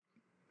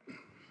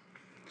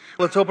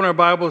Let's open our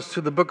Bibles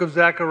to the book of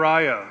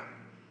Zechariah.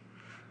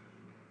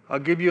 I'll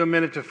give you a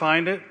minute to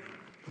find it.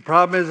 The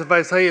problem is if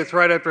I say it's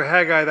right after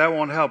Haggai, that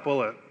won't help,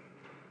 will it?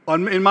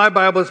 In my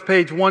Bible, it's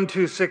page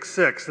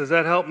 1266. Does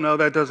that help? No,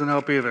 that doesn't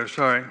help either.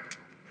 Sorry.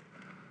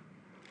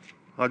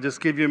 I'll just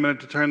give you a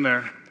minute to turn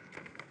there.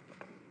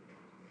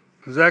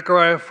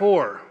 Zechariah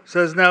 4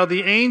 says, "Now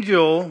the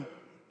angel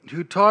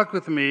who talked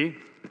with me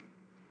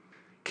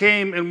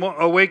came and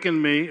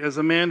awakened me as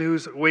a man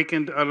who's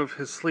awakened out of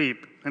his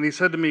sleep. And he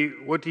said to me,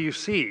 'What do you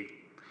see?'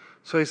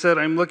 So I said,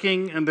 'I'm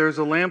looking, and there's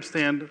a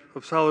lampstand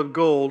of solid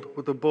gold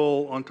with a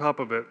bowl on top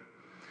of it.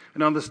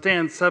 And on the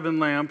stand, 7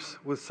 lamps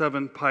with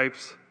 7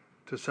 pipes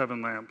to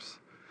 7 lamps.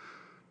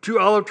 2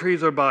 olive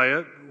trees are by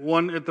it,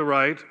 one at the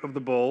right of the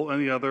bowl and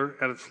the other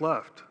at its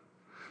left.'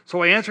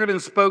 So I answered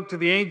and spoke to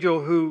the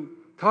angel who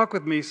talked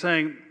with me,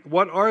 saying,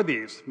 'What are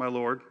these, my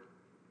Lord?'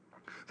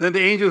 Then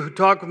the angel who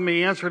talked with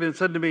me answered and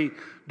said to me,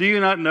 'Do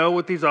you not know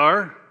what these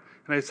are?'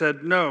 And I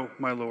said, 'No,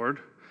 my Lord.'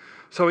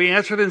 So he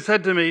answered and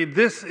said to me,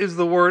 'This is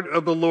the word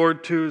of the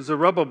Lord to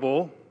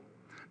Zerubbabel,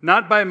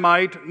 not by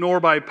might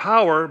nor by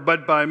power,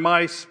 but by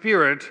my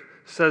spirit,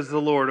 says the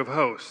Lord of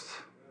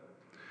hosts.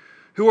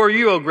 Who are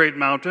you, O great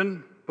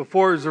mountain?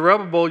 Before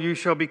Zerubbabel you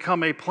shall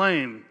become a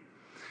plain.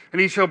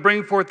 And he shall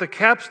bring forth the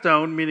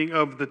capstone,'" meaning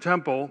of the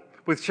temple,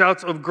 "'with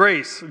shouts of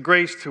grace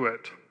to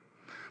it.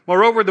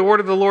 Moreover, the word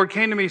of the Lord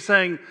came to me,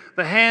 saying,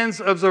 the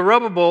hands of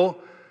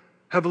Zerubbabel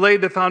have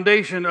laid the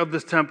foundation of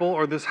this temple,'"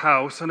 or this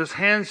house, "'and his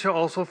hands shall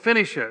also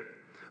finish it.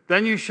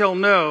 Then you shall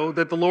know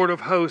that the Lord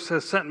of hosts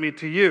has sent me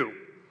to you.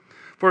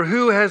 For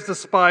who has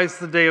despised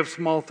the day of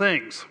small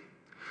things?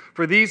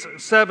 For these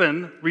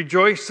 7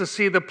 rejoice to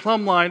see the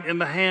plumb line in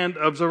the hand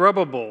of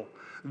Zerubbabel.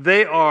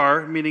 They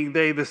are," meaning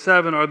they, the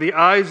 7, "are the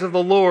eyes of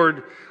the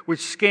Lord,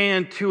 which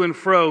scan to and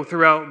fro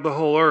throughout the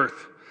whole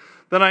earth."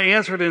 Then I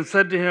answered and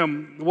said to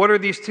him, "What are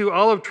these 2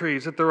 olive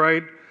trees at the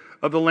right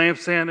of the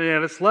lampstand and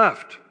at its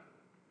left?"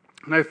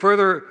 And I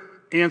further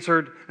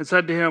answered and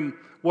said to him,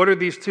 "What are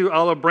these 2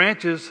 olive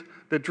branches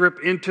that drip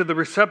into the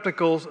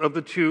receptacles of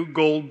the 2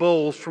 gold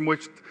bowls from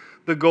which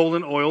the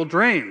golden oil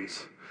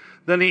drains?"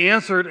 Then he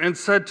answered and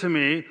said to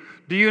me,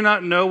 "Do you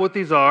not know what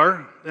these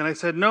are?" And I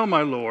said, "No,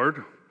 my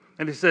Lord."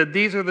 And he said,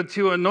 "These are the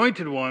 2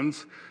 anointed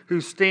ones who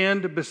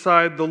stand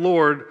beside the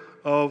Lord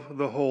of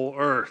the whole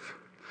earth."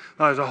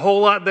 Now, there's a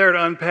whole lot there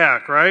to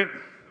unpack, right?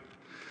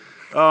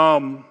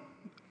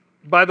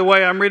 By the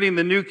way, I'm reading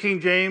the New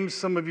King James.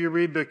 Some of you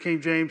read the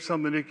King James,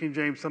 some the New King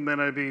James, some the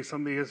NIV,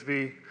 some the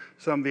ESV,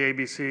 some the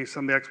ABC,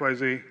 some the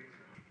XYZ.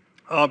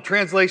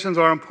 Translations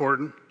are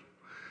important.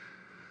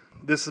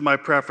 This is my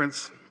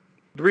preference.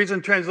 The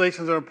reason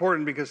translations are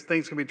important because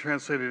things can be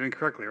translated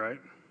incorrectly, right?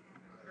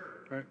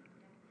 Right.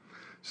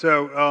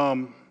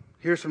 So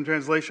here's some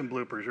translation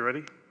bloopers. You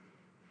ready?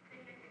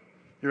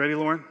 You ready,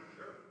 Lauren?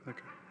 Okay.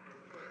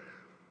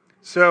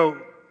 So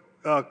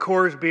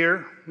Coors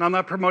beer. Now, I'm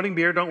not promoting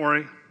beer. Don't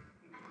worry.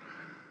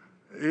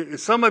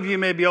 Some of you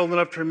may be old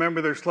enough to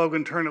remember their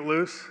slogan, "Turn it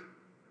loose."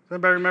 Does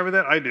anybody remember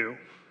that? I do.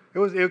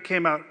 It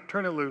came out,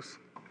 "Turn it loose."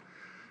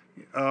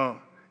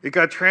 It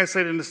got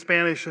translated into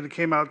Spanish and it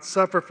came out,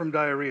 "Suffer from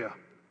diarrhea."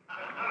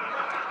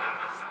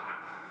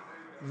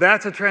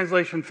 That's a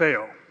translation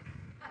fail.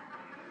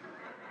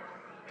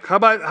 How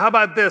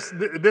about this?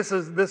 This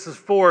is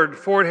Ford.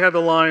 Ford had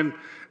the line,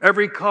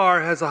 "Every car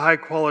has a high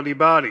quality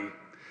body."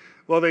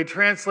 Well, they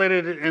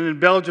translated it, and in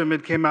Belgium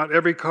it came out,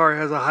 "Every car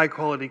has a high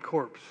quality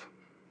corpse."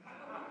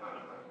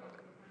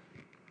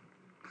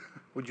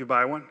 Would you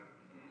buy one?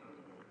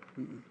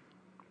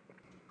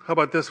 How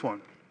about this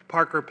one?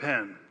 Parker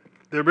Pen.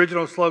 The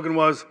original slogan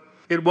was,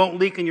 "It won't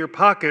leak in your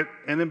pocket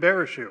and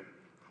embarrass you."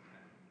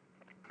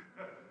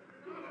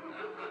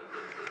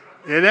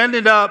 It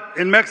ended up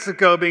in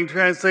Mexico being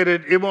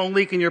translated, "It won't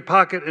leak in your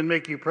pocket and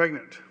make you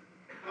pregnant."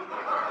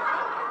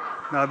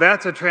 Now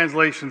that's a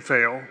translation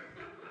fail.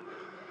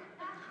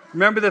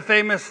 Remember the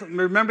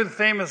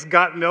famous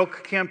Got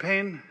Milk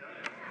campaign?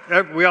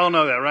 We all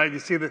know that, right? You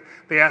see the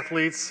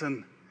athletes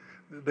and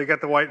they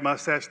got the white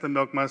mustache, the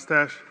milk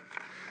mustache.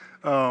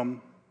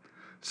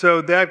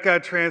 So that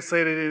got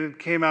translated and it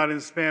came out in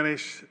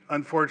Spanish,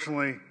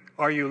 unfortunately,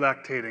 "Are you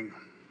lactating?"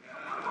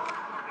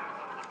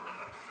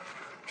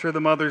 I'm sure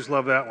the mothers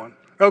love that one.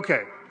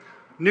 Okay,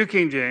 New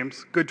King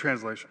James, good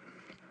translation.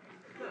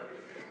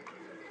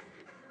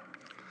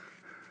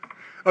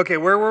 Okay,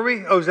 where were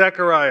we? Oh,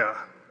 Zechariah.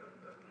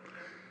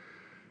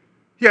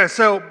 Yeah,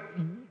 so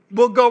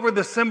we'll go over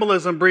the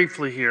symbolism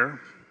briefly here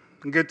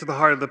and get to the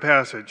heart of the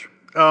passage.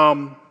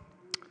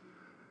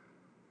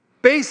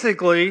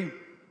 Basically,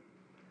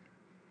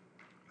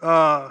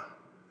 let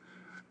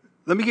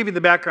me give you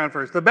the background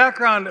first. The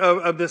background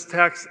of this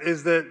text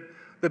is that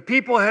the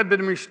people had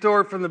been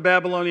restored from the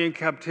Babylonian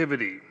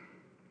captivity.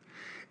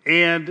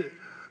 And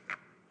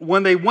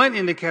when they went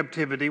into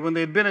captivity, when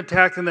they had been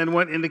attacked and then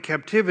went into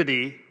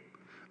captivity,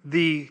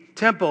 the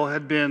temple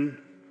had been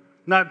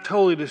not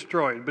totally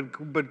destroyed,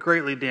 but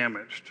greatly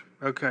damaged.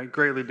 Okay,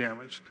 greatly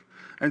damaged.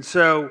 And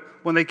so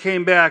when they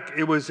came back,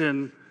 it was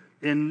in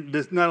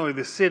this, not only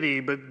the city,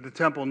 but the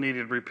temple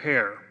needed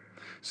repair.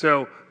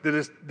 So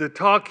the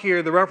talk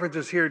here, the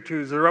references here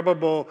to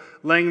Zerubbabel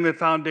laying the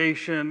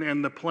foundation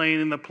and the plane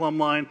and the plumb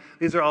line,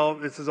 this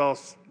is all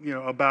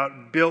about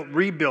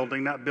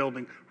rebuilding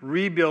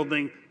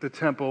the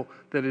temple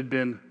that had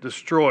been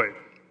destroyed.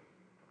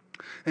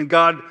 And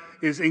God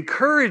is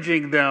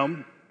encouraging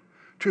them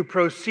to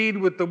proceed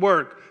with the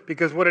work,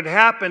 because what had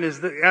happened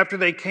is that after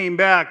they came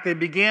back, they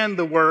began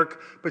the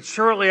work, but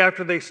shortly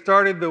after they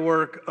started the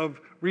work of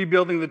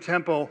rebuilding the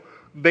temple,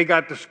 they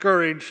got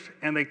discouraged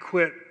and they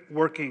quit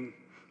working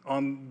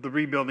on the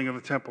rebuilding of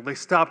the temple. They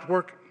stopped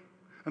working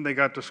and they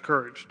got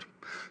discouraged.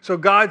 So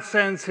God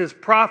sends his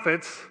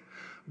prophets,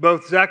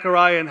 both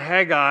Zechariah and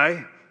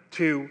Haggai,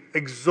 to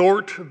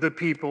exhort the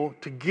people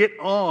to get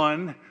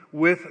on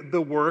with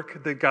the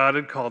work that God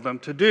had called them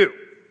to do.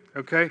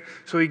 Okay?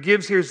 So he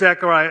gives here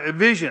Zechariah a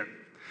vision.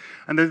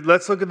 And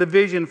let's look at the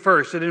vision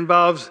first. It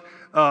involves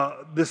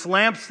this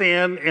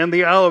lampstand and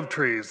the olive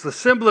trees. The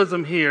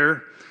symbolism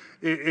here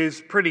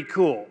is pretty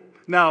cool.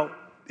 Now,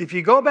 if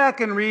you go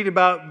back and read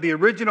about the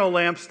original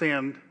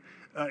lampstand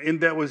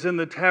that was in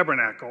the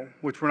tabernacle,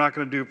 which we're not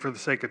going to do for the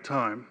sake of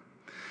time,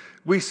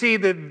 we see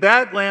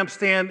that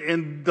lampstand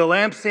and the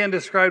lampstand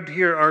described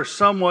here are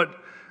somewhat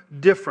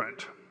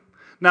different.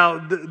 Now,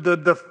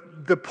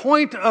 the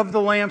point of the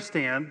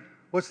lampstand,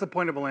 what's the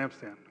point of a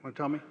lampstand? Want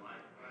to tell me?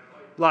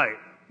 Light.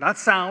 Not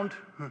sound.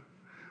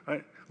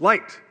 Right?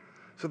 Light.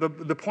 So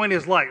the point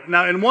is light.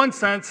 Now, in one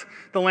sense,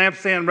 the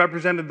lampstand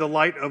represented the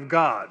light of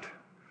God.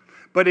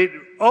 But it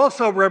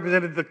also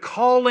represented the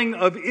calling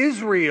of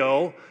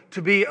Israel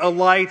to be a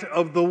light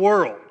of the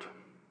world.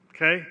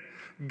 Okay?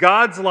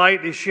 God's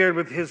light is shared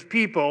with his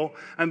people,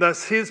 and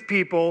thus his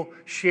people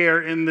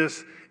share in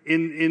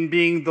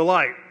being the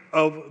light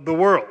of the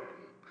world.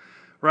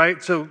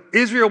 Right? So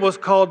Israel was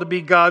called to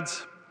be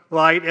God's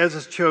light as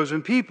his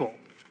chosen people.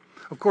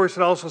 Of course,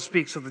 it also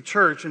speaks of the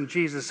church, and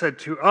Jesus said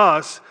to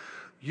us,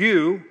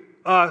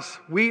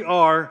 we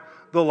are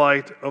the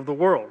light of the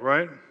world,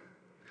 right?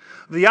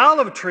 The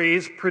olive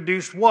trees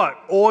produced what?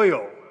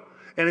 Oil.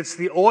 And it's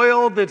the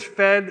oil that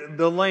fed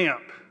the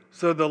lamp,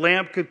 so the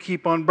lamp could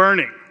keep on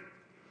burning.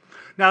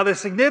 Now, the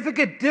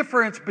significant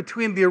difference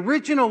between the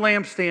original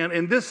lampstand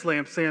and this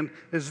lampstand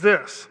is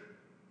this.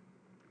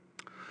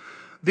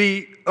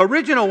 The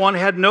original one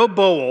had no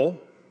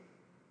bowl,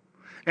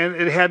 and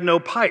it had no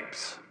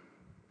pipes.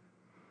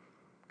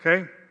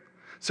 Okay?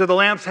 So the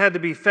lamps had to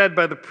be fed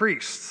by the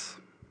priests.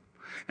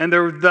 And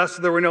thus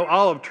there were no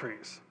olive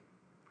trees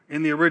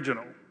in the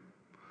original.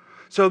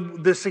 So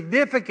the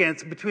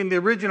significance between the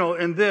original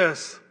and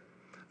this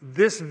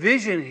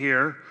vision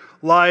here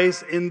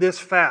lies in this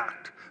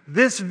fact.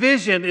 This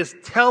vision is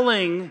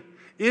telling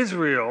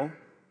Israel,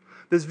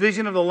 this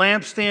vision of the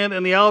lampstand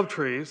and the olive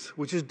trees,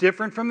 which is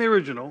different from the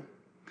original,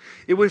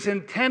 it was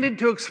intended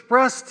to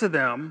express to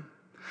them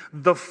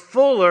the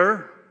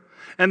fuller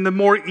and the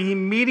more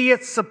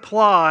immediate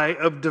supply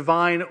of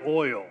divine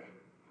oil,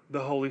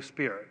 the Holy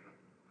Spirit.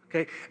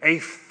 Okay? A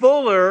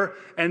fuller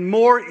and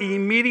more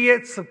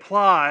immediate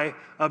supply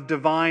of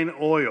divine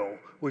oil,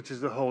 which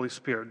is the Holy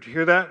Spirit. Did you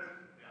hear that?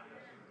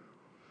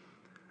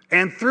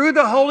 And through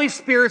the Holy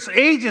Spirit's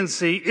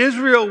agency,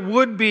 Israel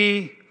would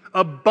be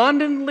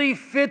abundantly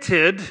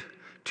fitted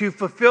to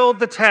fulfill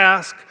the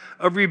task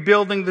of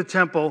rebuilding the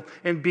temple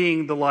and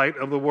being the light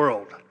of the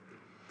world.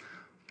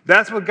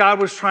 That's what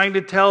God was trying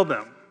to tell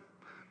them.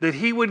 That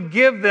he would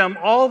give them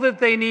all that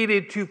they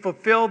needed to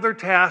fulfill their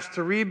task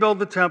to rebuild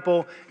the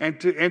temple and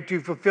to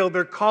fulfill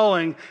their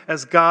calling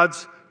as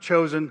God's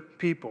chosen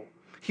people.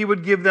 He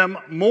would give them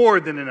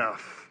more than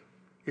enough,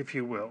 if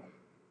you will.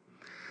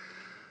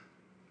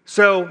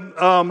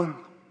 So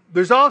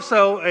there's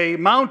also a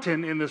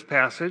mountain in this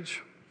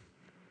passage.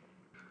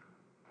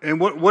 And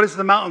what does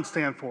the mountain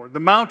stand for? The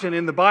mountain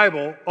in the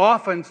Bible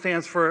often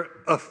stands for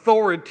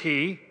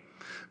authority,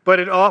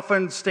 but it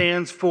often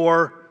stands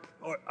for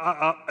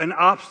an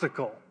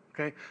obstacle,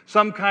 okay?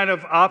 Some kind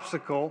of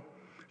obstacle.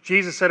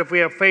 Jesus said if we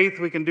have faith,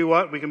 we can do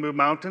what? We can move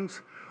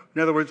mountains.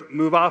 In other words,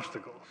 move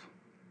obstacles.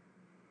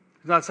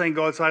 He's not saying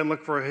go outside and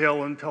look for a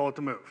hill and tell it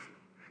to move.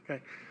 Okay?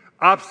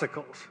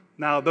 Obstacles.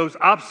 Now, those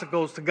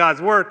obstacles to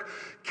God's work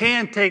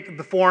can take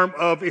the form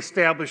of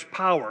established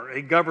power,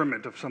 a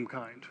government of some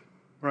kind,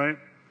 right?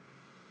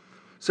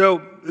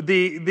 So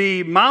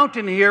the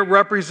mountain here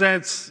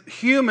represents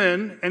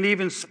human and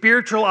even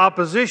spiritual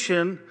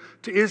opposition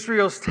to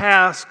Israel's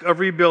task of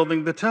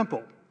rebuilding the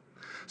temple.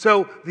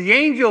 So the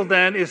angel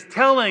then is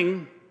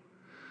telling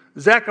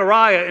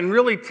Zechariah and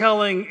really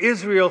telling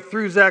Israel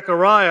through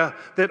Zechariah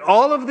that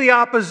all of the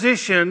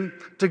opposition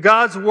to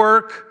God's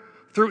work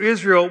through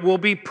Israel will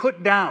be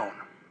put down.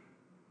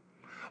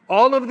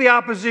 All of the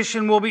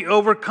opposition will be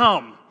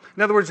overcome.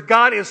 In other words,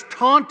 God is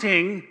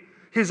taunting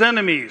his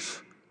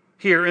enemies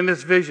here in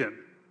this vision.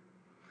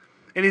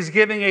 And he's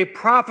giving a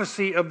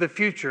prophecy of the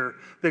future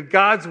that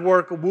God's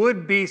work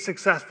would be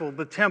successful.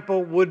 The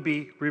temple would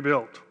be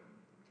rebuilt.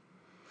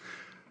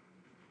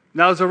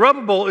 Now,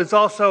 Zerubbabel is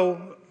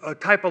also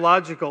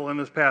typological in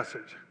this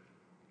passage.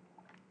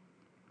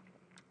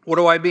 What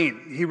do I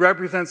mean? He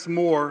represents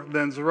more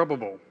than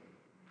Zerubbabel.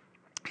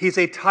 He's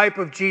a type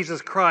of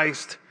Jesus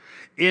Christ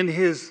in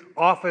his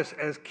office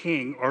as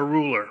king or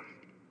ruler.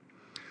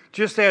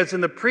 Just as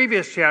in the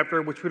previous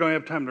chapter, which we don't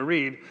have time to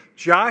read,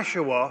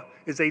 Joshua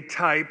is a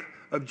type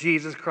of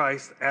Jesus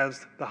Christ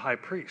as the high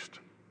priest.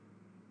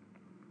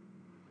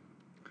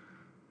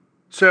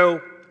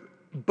 So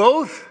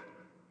both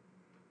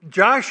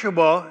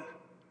Joshua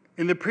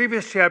in the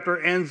previous chapter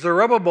and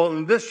Zerubbabel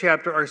in this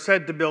chapter are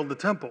said to build the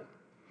temple.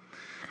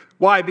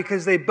 Why?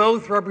 Because they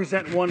both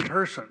represent one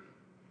person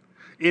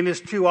in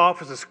his two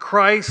offices,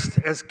 Christ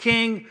as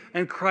king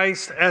and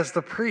Christ as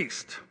the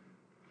priest.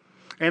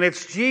 And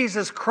it's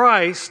Jesus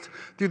Christ,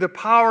 through the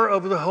power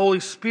of the Holy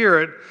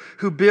Spirit,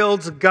 who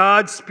builds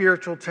God's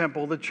spiritual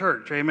temple, the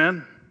church.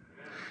 Amen?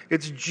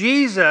 It's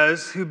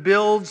Jesus who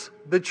builds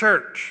the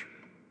church.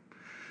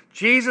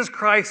 Jesus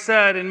Christ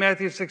said in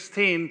Matthew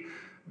 16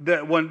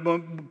 that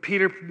when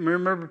Peter,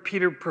 remember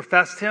Peter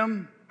professed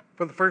him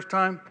for the first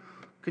time?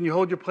 Can you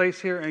hold your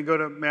place here and go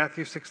to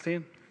Matthew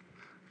 16?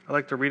 I'd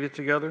like to read it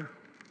together.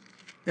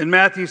 In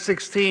Matthew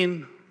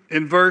 16,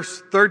 in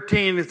verse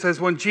 13, it says,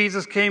 when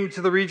Jesus came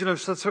to the region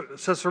of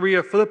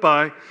Caesarea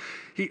Philippi,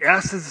 he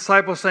asked his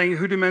disciples, saying,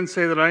 who do men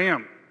say that I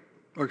am?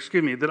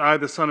 That I,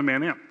 the Son of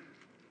Man, am.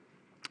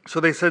 So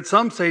they said,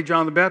 some say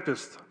John the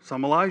Baptist,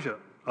 some Elijah,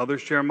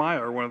 others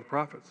Jeremiah or one of the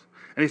prophets.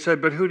 And he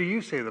said, but who do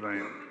you say that I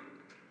am?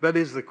 That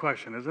is the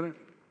question, isn't it?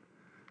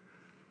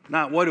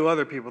 Not what do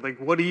other people think,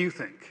 what do you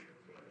think?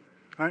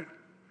 Right?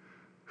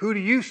 Who do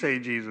you say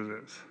Jesus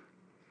is?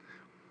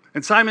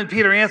 And Simon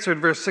Peter answered,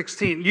 verse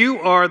 16, you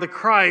are the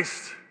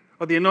Christ,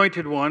 or the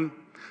anointed one,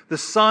 the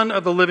Son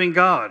of the living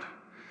God.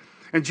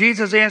 And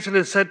Jesus answered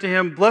and said to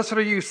him, blessed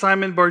are you,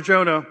 Simon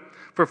Bar-Jonah,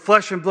 for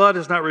flesh and blood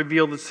has not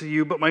revealed this to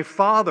you, but my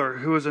Father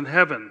who is in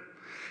heaven.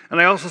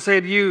 And I also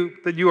say to you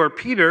that you are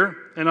Peter,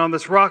 and on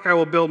this rock I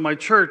will build my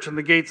church, and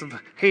the gates of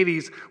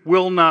Hades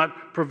will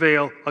not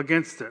prevail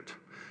against it.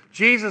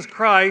 Jesus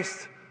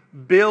Christ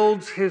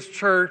builds his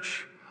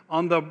church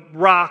on the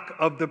rock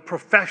of the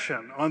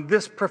profession, on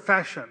this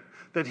profession,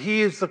 that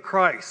he is the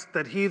Christ,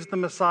 that he is the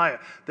Messiah,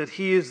 that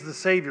he is the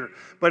Savior.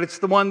 But it's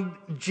the one,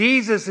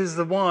 Jesus is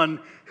the one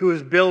who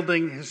is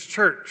building his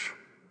church.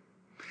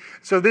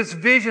 So this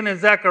vision in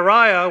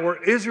Zechariah,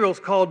 where Israel's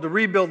called to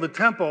rebuild the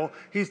temple,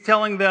 he's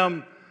telling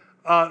them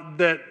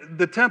that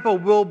the temple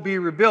will be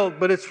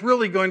rebuilt, but it's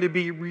really going to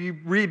be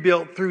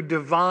rebuilt through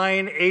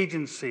divine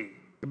agency.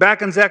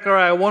 Back in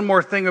Zechariah, one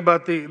more thing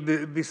about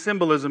the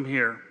symbolism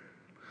here.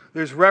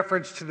 There's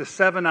reference to the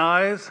 7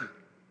 eyes.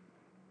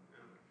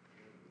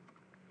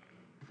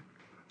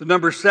 The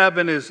number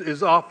 7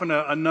 is often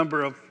a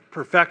number of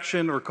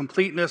perfection or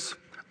completeness.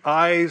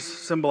 Eyes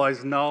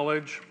symbolize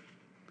knowledge.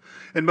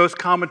 And most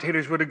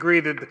commentators would agree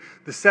that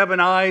the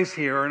 7 eyes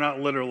here are not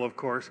literal, of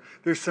course.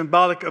 They're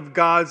symbolic of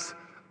God's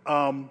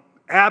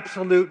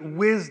absolute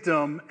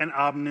wisdom and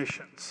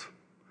omniscience.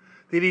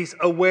 That he's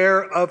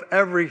aware of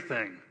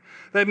everything.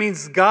 That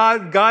means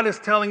God is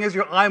telling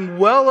Israel, I'm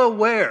well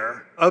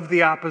aware of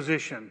the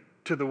opposition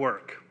to the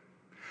work.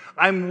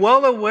 I'm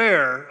well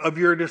aware of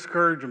your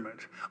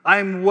discouragement.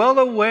 I'm well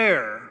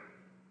aware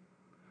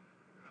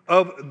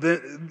of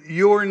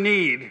your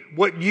need,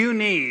 what you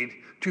need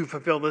to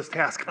fulfill this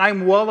task.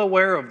 I'm well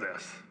aware of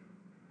this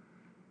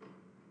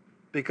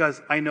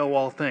because I know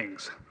all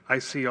things. I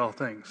see all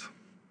things.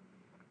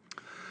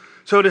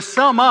 So to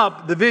sum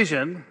up the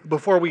vision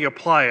before we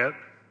apply it,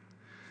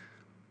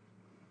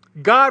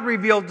 God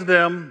revealed to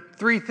them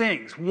 3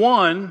 things.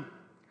 1,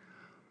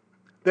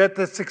 that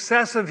the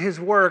success of his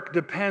work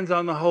depends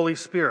on the Holy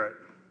Spirit.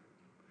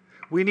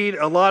 We need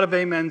a lot of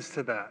amens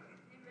to that.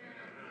 Amen.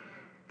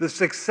 The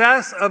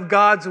success of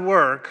God's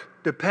work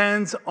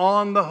depends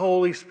on the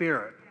Holy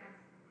Spirit.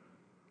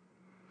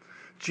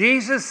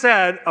 Jesus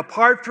said,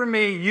 apart from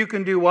me, you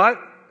can do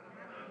what?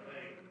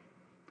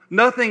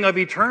 Nothing of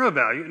eternal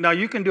value. Now,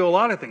 you can do a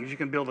lot of things. You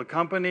can build a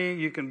company,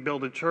 you can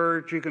build a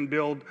church, you can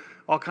build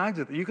all kinds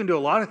of things. You can do a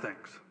lot of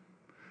things.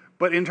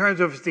 But in terms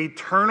of its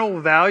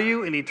eternal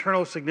value and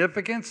eternal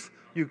significance,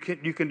 you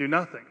can do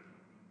nothing.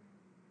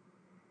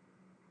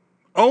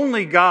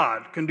 Only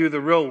God can do the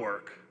real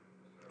work.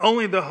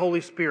 Only the Holy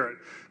Spirit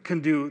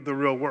can do the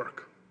real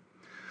work.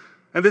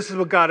 And this is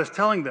what God is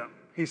telling them.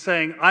 He's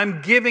saying,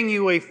 I'm giving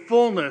you a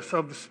fullness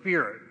of the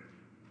Spirit.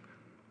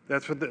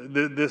 That's what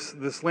this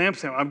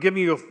lampstand. I'm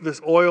giving you this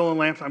oil and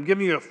lampstand. I'm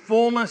giving you a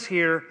fullness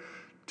here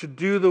to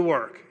do the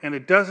work. And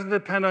it doesn't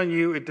depend on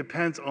you. It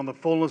depends on the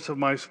fullness of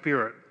my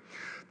Spirit.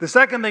 The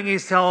second thing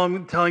he's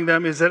telling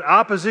them is that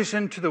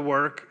opposition to the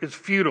work is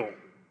futile.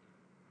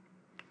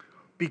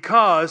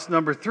 Because,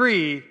 number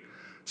 3,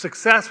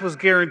 success was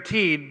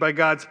guaranteed by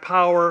God's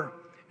power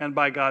and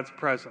by God's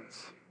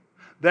presence.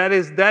 That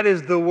is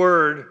the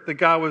word that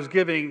God was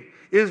giving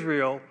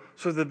Israel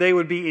so that they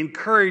would be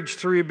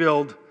encouraged to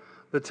rebuild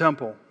the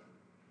temple.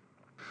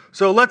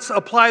 So let's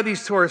apply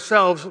these to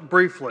ourselves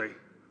briefly.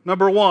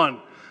 Number 1,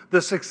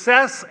 the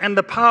success and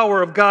the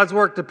power of God's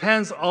work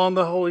depends on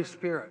the Holy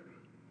Spirit.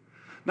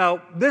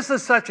 Now, this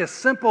is such a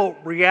simple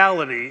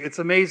reality, it's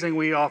amazing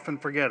we often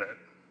forget it.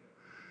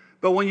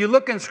 But when you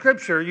look in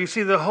Scripture, you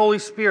see the Holy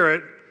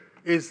Spirit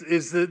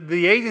is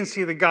the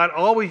agency that God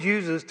always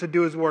uses to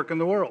do his work in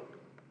the world.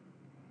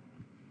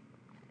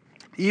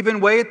 Even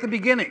way at the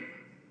beginning,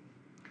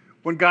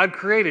 when God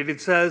created, it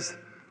says,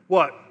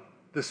 what?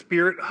 The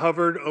Spirit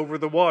hovered over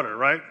the water,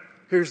 right?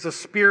 Here's the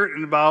Spirit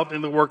involved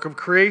in the work of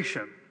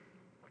creation.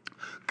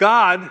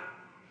 God,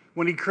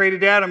 when he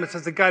created Adam, it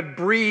says that God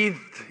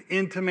breathed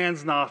into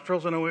man's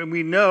nostrils, and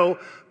we know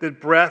that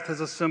breath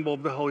is a symbol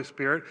of the Holy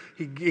Spirit.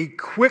 He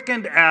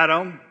quickened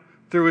Adam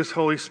through his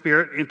Holy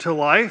Spirit into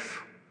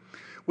life.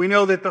 We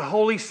know that the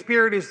Holy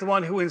Spirit is the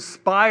one who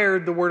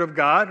inspired the Word of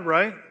God,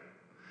 right?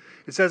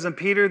 It says in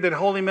Peter that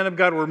holy men of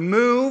God were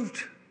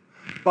moved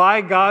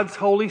by God's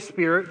Holy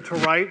Spirit to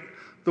write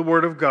the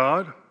Word of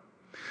God.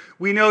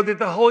 We know that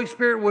the Holy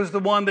Spirit was the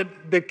one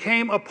that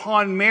came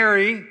upon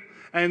Mary,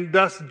 and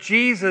thus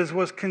Jesus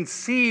was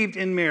conceived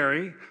in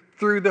Mary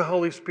through the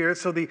Holy Spirit.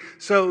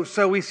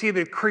 So we see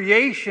that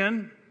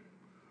creation,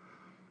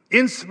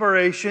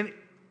 inspiration,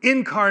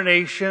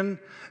 incarnation,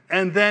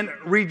 and then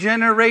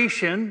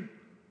regeneration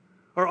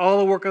are all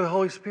the work of the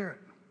Holy Spirit.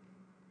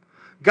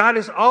 God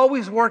is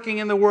always working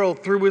in the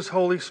world through his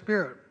Holy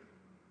Spirit.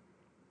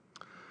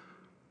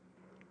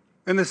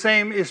 And the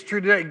same is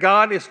true today.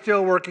 God is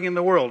still working in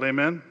the world,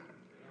 amen?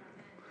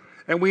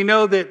 And we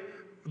know that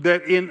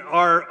in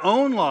our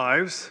own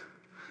lives,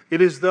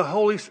 it is the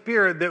Holy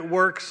Spirit that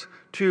works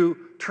to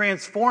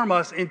transform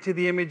us into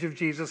the image of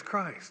Jesus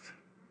Christ.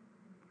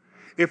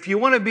 If you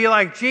want to be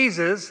like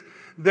Jesus,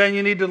 then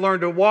you need to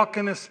learn to walk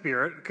in the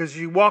Spirit, because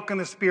you walk in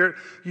the Spirit,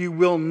 you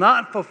will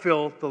not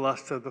fulfill the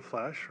lust of the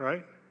flesh,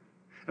 right?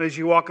 And as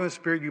you walk in the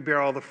Spirit, you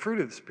bear all the fruit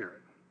of the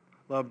Spirit.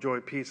 Love, joy,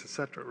 peace,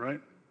 etc.,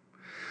 right?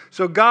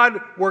 So God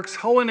works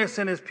holiness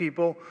in his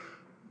people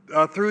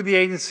through the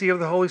agency of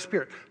the Holy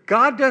Spirit.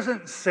 God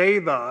doesn't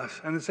save us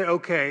and then say,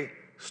 okay,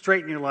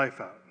 straighten your life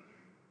out.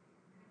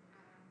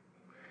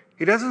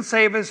 He doesn't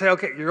save us and say,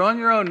 okay, you're on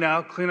your own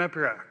now, clean up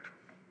your act.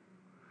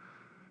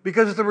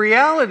 Because the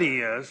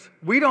reality is,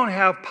 we don't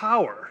have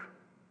power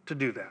to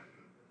do that.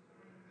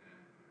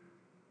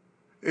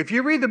 If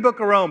you read the book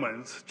of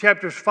Romans,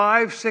 chapters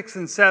 5, 6,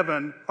 and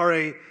 7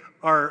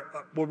 are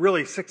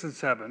really 6 and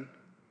 7.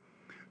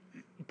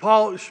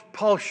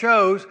 Paul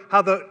shows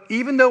how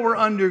even though we're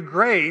under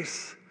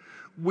grace,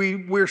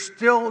 we're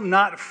still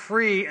not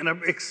free in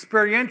an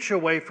experiential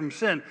way from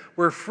sin.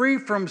 We're free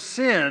from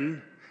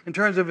sin in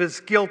terms of its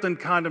guilt and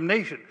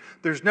condemnation.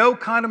 There's no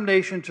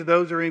condemnation to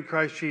those who are in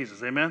Christ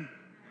Jesus. Amen?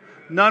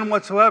 None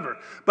whatsoever.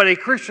 But a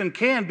Christian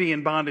can be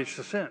in bondage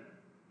to sin.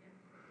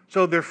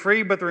 So they're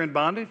free, but they're in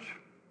bondage.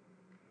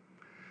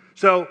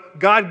 So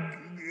God,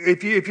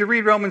 if you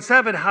read Romans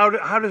 7,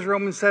 how does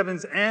Romans 7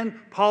 end?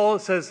 Paul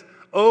says,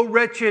 "O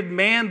wretched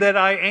man that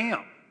I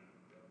am,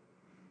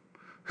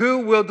 who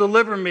will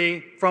deliver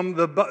me from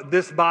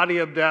this body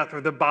of death,"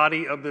 or the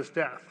body of this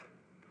death?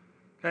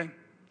 Okay?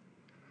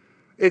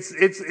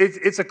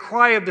 It's a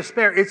cry of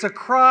despair. It's a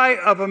cry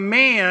of a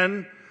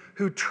man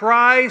who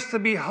tries to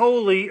be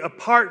holy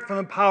apart from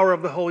the power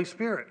of the Holy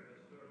Spirit.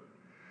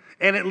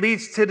 And it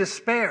leads to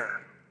despair.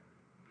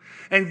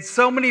 And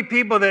so many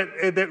people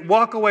that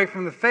walk away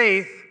from the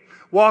faith,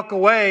 walk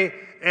away,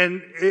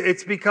 and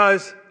it's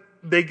because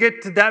they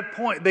get to that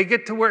point. They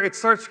get to where it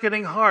starts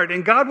getting hard.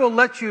 And God will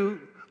let you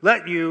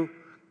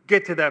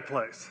get to that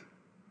place.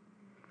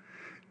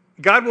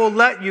 God will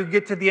let you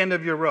get to the end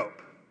of your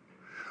rope.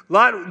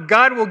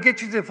 God will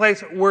get you to the place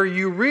where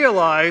you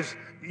realize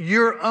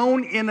your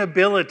own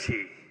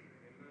inability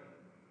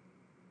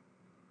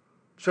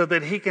so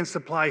that he can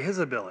supply his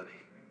ability.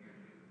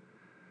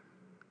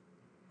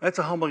 That's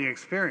a humbling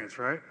experience,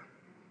 right?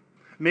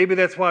 Maybe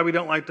that's why we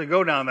don't like to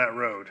go down that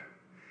road.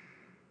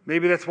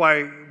 Maybe that's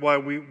why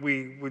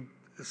we would,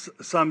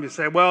 some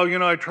say,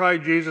 well, I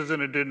tried Jesus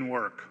and it didn't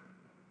work.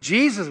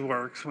 Jesus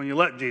works when you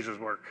let Jesus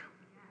work.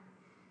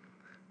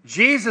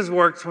 Jesus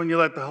works when you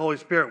let the Holy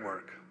Spirit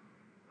work.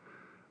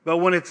 But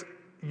when it's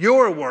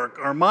your work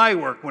or my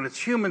work, when it's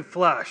human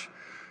flesh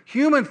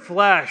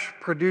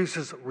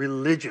produces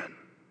religion.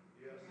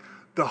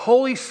 The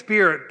Holy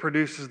Spirit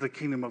produces the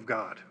kingdom of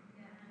God.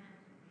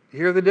 You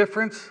hear the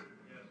difference?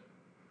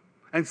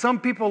 And some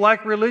people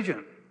like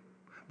religion.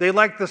 They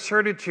like the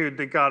certitude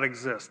that God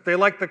exists.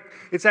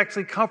 It's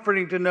actually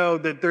comforting to know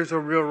that there's a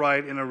real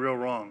right and a real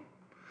wrong.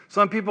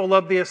 Some people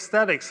love the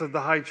aesthetics of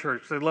the high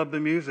church. They love the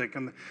music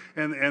and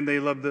they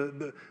love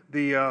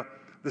the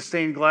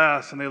stained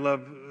glass, and they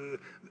love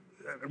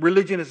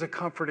religion is a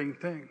comforting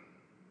thing.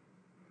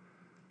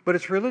 But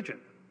it's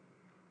religion.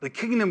 The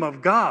kingdom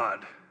of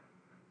God,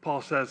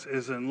 Paul says,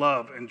 is in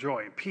love and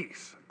joy and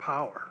peace,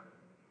 power.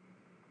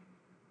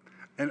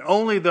 And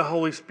only the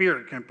Holy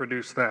Spirit can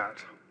produce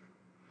that.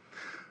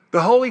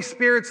 The Holy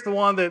Spirit's the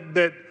one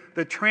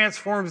that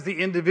transforms the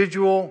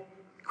individual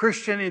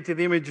Christian into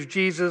the image of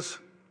Jesus.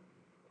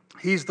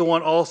 He's the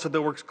one also that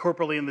works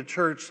corporately in the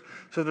church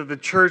so that the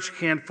church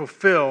can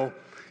fulfill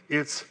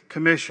its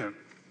commission.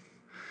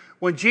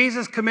 When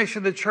Jesus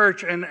commissioned the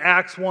church in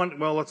Acts 1,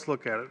 well, let's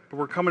look at it. But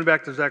we're coming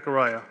back to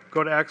Zechariah.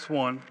 Go to Acts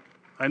 1.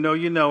 I know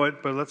you know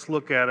it, but let's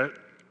look at it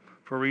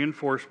for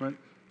reinforcement.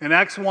 In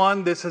Acts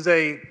 1, this is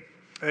a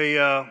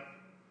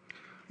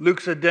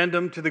Luke's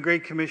addendum to the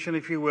Great Commission,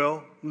 if you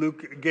will.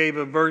 Luke gave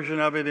a version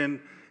of it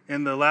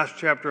in the last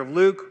chapter of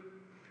Luke.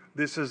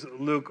 This is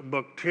Luke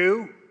book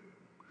 2.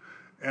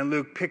 And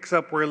Luke picks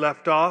up where he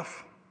left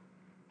off.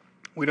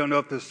 We don't know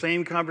if the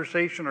same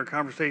conversation or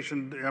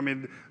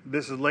conversation,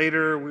 this is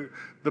later.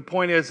 The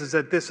point is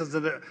that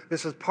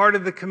this is part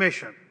of the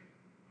commission.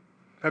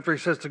 After he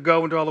says to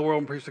go into all the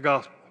world and preach the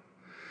gospel.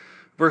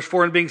 Verse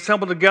 4, and being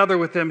assembled together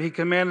with them, he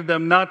commanded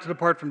them not to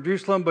depart from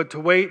Jerusalem, but to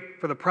wait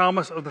for the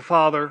promise of the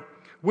Father,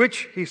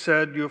 which, he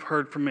said, you have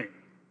heard from me.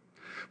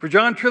 For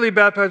John truly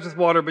baptized with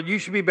water, but you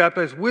should be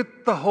baptized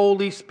with the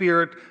Holy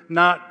Spirit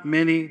not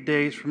many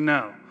days from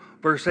now.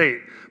 Verse 8,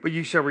 but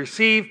you shall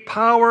receive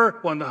power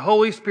when the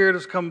Holy Spirit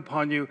has come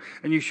upon you,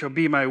 and you shall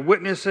be my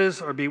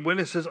witnesses, or be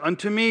witnesses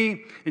unto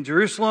me in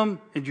Jerusalem,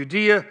 in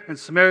Judea, and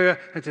Samaria,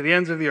 and to the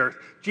ends of the earth.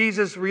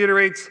 Jesus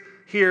reiterates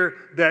here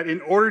that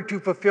in order to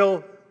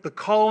fulfill the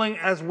calling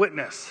as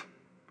witness,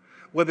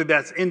 whether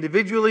that's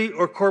individually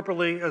or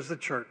corporately as the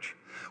church,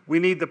 we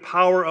need the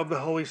power of the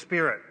Holy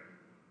Spirit.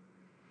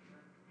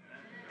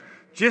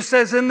 Just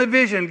as in the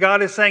vision,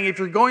 God is saying, if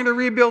you're going to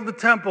rebuild the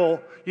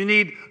temple, you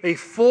need a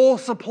full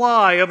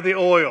supply of the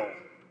oil,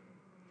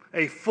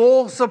 a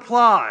full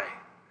supply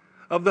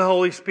of the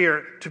Holy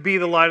Spirit to be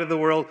the light of the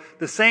world.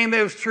 The same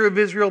that was true of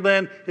Israel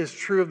then is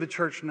true of the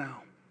church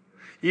now,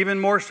 even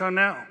more so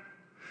now.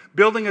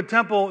 Building a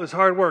temple is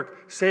hard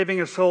work. Saving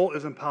a soul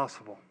is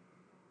impossible.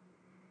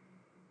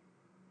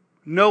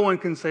 No one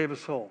can save a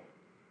soul.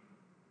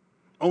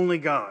 Only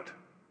God.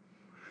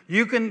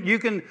 You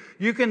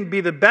can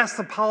be the best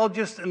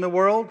apologist in the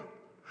world,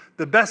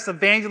 the best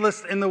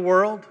evangelist in the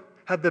world,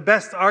 have the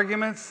best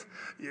arguments.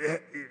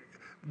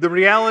 The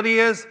reality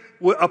is,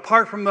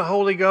 apart from the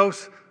Holy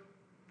Ghost,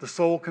 the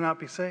soul cannot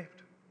be saved.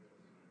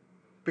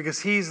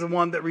 Because He's the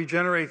one that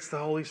regenerates the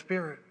Holy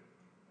Spirit.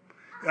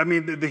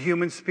 The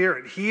human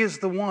spirit. He is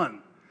the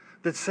one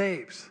that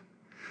saves.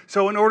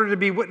 So in order to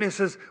be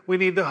witnesses, we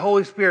need the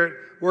Holy Spirit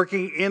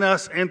working in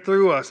us and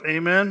through us.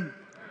 Amen?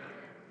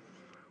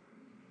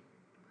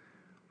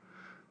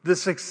 The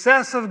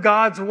success of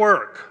God's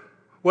work,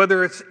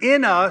 whether it's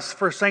in us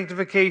for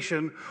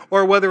sanctification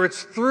or whether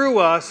it's through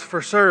us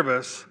for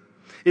service,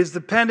 is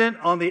dependent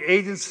on the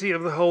agency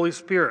of the Holy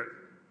Spirit.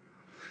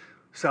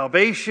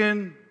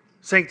 Salvation,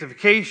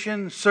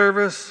 sanctification,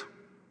 service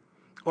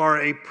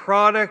are a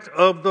product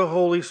of the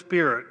Holy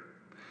Spirit.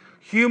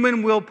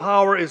 Human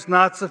willpower is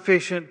not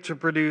sufficient to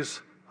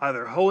produce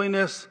either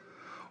holiness,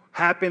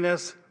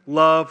 happiness,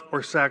 love,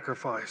 or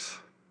sacrifice.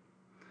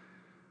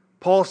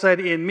 Paul said,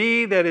 in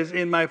me, that is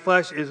in my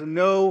flesh, is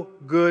no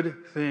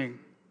good thing.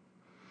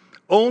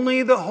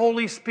 Only the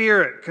Holy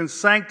Spirit can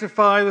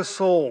sanctify the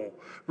soul,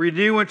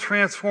 renew and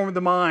transform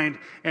the mind,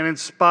 and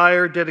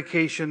inspire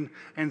dedication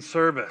and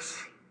service.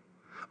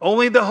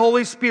 Only the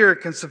Holy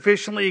Spirit can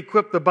sufficiently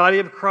equip the body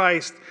of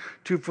Christ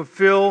to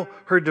fulfill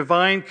her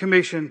divine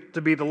commission to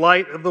be the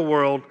light of the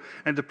world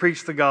and to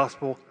preach the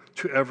gospel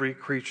to every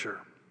creature.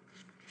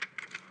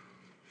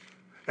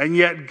 And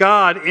yet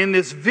God, in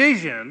this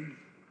vision,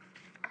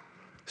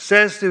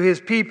 says to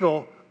His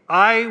people,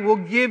 I will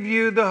give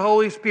you the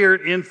Holy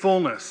Spirit in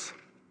fullness.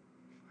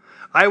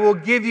 I will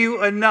give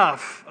you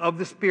enough of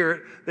the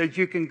Spirit that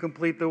you can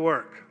complete the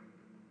work.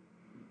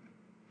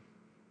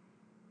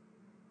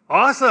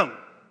 Awesome.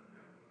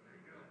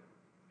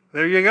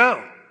 There you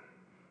go.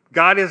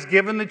 God has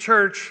given the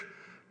church,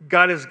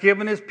 God has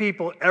given His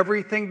people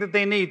everything that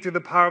they need through the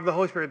power of the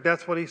Holy Spirit.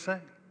 That's what He's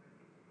saying.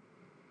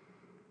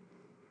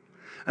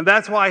 And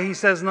that's why He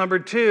says, number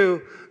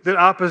 2, that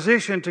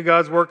opposition to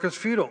God's work is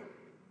futile.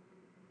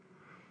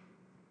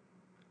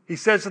 He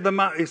says to the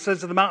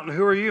mountain,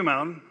 who are you,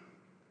 mountain?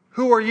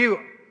 Who are you,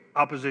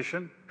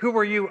 opposition? Who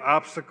are you,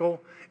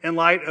 obstacle, in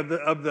light of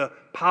the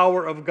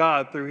power of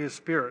God through His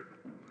Spirit?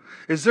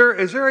 Is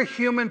there a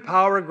human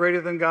power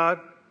greater than God?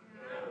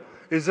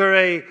 Is there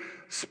a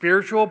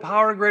spiritual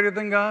power greater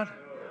than God?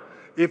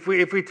 If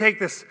we take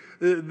this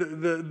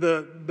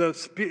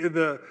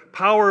the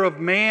power of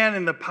man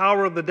and the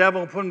power of the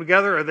devil and put them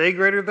together, are they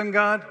greater than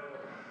God?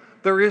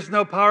 There is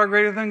no power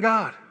greater than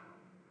God.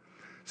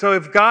 So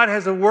if God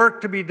has a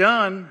work to be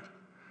done,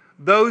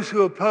 those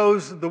who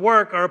oppose the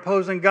work are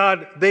opposing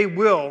God.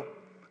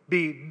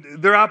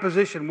 Their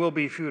opposition will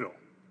be futile.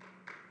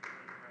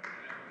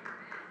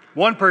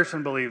 One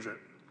person believes it.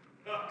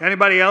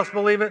 Anybody else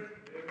believe it?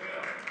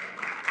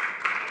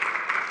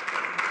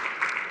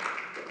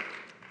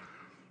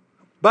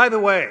 By the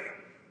way,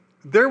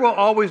 there will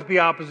always be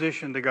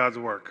opposition to God's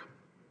work.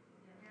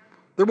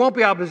 There won't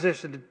be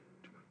opposition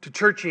to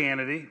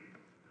churchianity.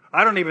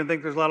 I don't even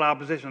think there's a lot of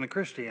opposition to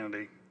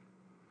Christianity.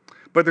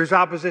 But there's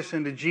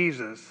opposition to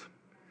Jesus,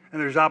 and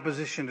there's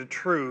opposition to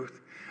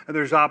truth, and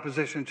there's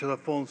opposition to the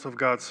fullness of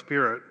God's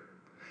Spirit.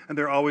 And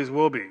there always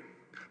will be.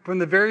 From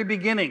the very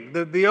beginning,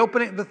 the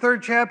opening, the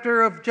 3rd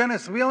chapter of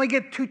Genesis, we only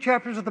get 2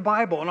 chapters of the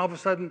Bible, and all of a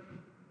sudden,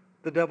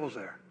 the devil's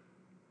there.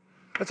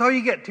 That's all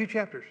you get, 2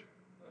 chapters.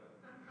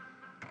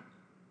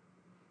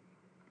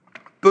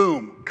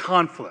 Boom,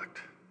 conflict.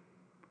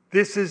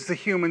 This is the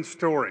human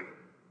story.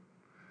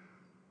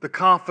 The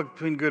conflict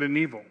between good and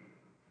evil.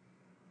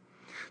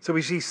 So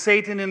we see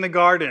Satan in the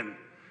garden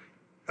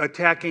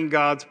attacking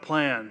God's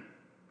plan.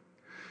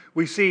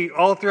 We see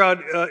all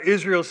throughout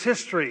Israel's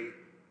history,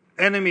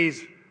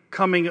 enemies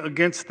coming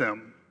against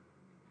them.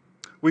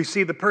 We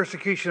see the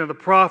persecution of the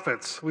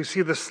prophets. We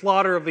see the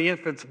slaughter of the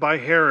infants by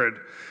Herod.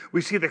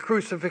 We see the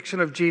crucifixion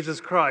of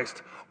Jesus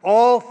Christ.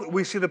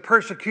 We see the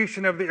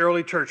persecution of the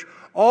early church.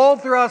 All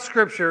throughout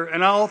Scripture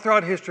and all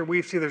throughout history,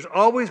 we see there's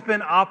always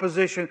been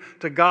opposition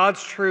to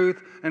God's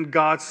truth and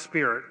God's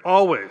Spirit.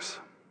 Always.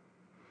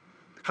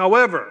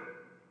 However,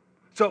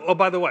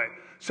 by the way,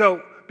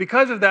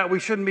 because of that, we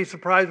shouldn't be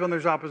surprised when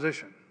there's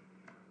opposition.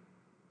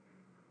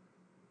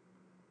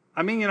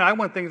 I mean, I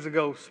want things to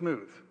go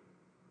smooth.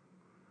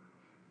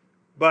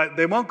 But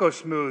they won't go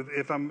smooth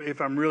if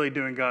I'm really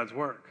doing God's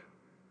work.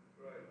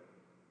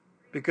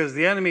 Because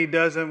the enemy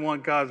doesn't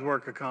want God's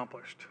work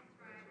accomplished.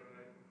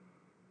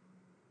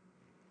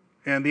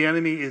 And the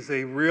enemy is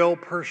a real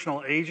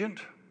personal agent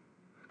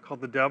called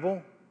the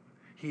devil.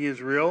 He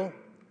is real.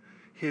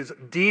 His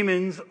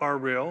demons are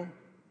real.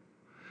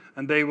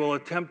 And they will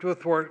attempt to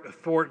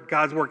thwart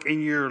God's work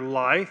in your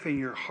life, in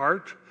your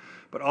heart,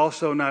 but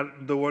also not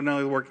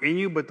only the work in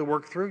you, but the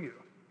work through you.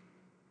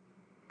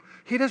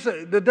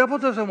 The devil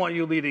doesn't want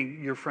you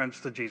leading your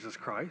friends to Jesus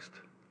Christ.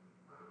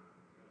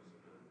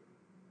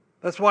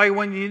 That's why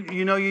when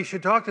you know you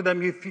should talk to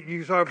them,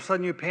 you all of a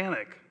sudden you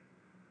panic.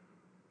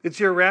 It's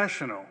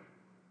irrational.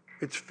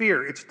 It's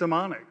fear. It's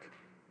demonic.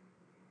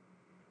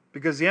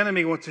 Because the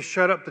enemy wants to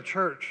shut up the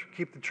church,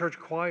 keep the church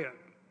quiet.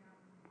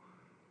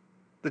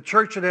 The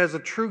church that has a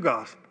true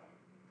gospel,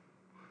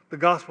 the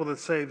gospel that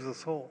saves the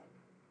soul.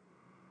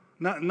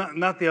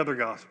 Not the other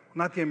gospel,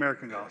 not the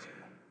American gospel.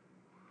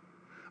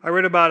 I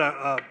read about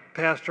a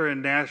pastor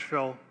in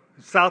Nashville,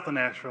 south of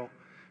Nashville,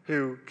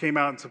 who came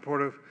out in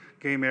support of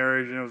gay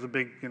marriage, and it was a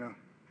big, And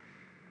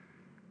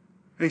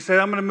he said,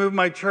 I'm going to move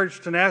my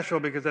church to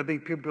Nashville because I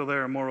think people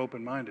there are more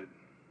open-minded.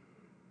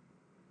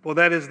 Well,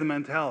 that is the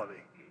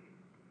mentality,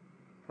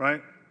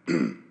 right?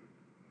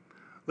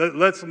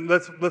 Let's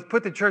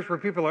put the church where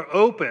people are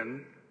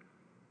open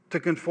to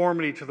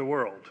conformity to the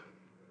world.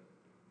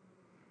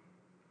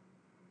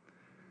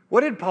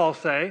 What did Paul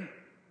say?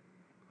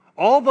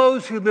 All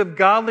those who live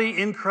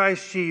godly in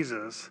Christ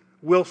Jesus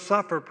will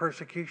suffer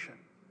persecution.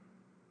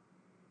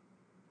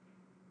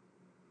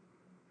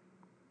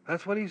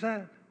 That's what he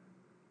said.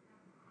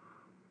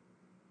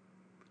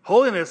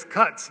 Holiness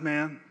cuts,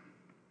 man.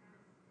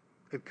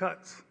 It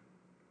cuts.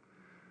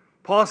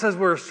 Paul says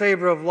we're a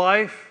savor of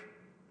life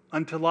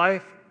unto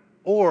life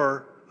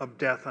or of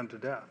death unto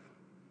death.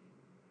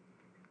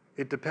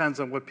 It depends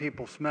on what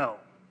people smell.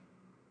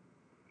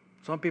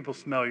 Some people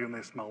smell you and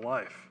they smell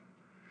life,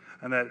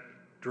 and that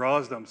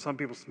draws them. Some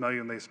people smell you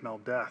and they smell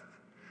death,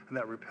 and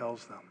that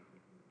repels them.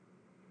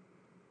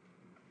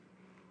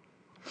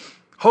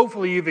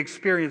 Hopefully you've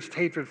experienced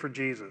hatred for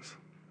Jesus.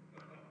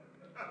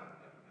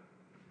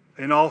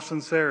 In all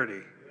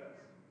sincerity.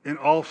 In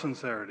all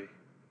sincerity.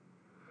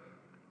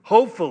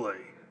 Hopefully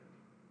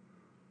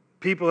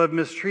people have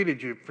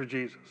mistreated you for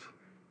Jesus.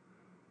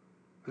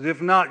 Because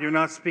if not, you're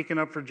not speaking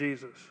up for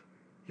Jesus.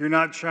 You're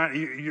not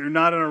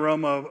an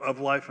aroma of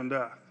life and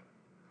death.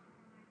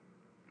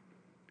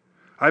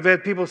 I've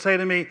had people say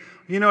to me,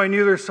 I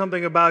knew there's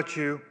something about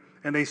you,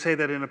 and they say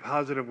that in a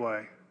positive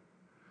way.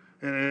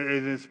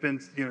 And it's been,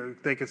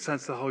 they could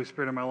sense the Holy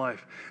Spirit in my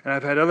life. And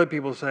I've had other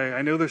people say,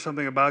 I know there's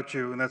something about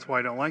you, and that's why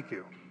I don't like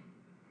you.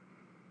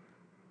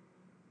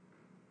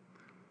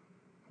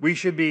 We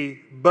should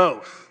be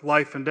both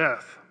life and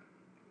death,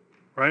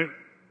 right?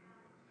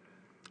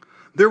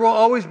 There will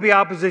always be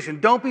opposition.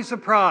 Don't be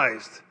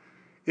surprised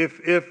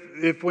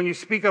if when you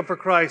speak up for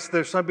Christ,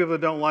 there's some people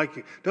that don't like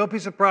you. Don't be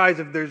surprised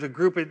if there's a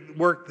group at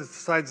work that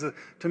decides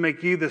to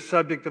make you the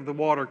subject of the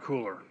water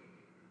cooler.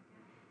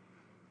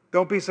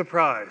 Don't be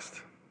surprised.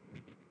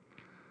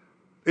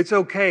 It's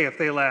okay if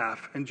they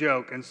laugh and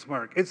joke and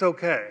smirk. It's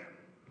okay.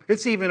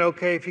 It's even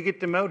okay if you get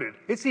demoted.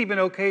 It's even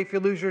okay if you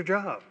lose your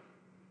job.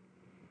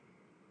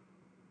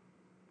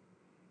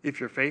 If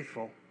you're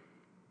faithful.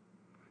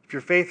 If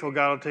you're faithful,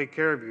 God will take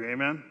care of you.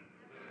 Amen?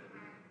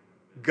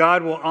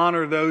 God will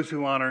honor those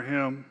who honor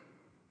him.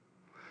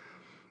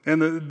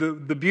 And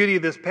the beauty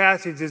of this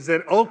passage is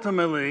that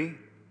ultimately,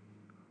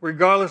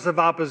 regardless of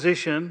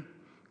opposition,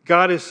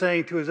 God is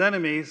saying to his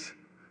enemies,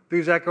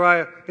 through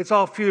Zechariah, it's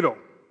all futile.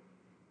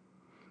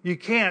 You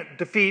can't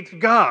defeat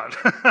God.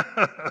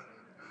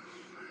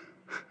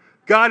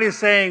 God is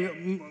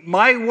saying,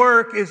 my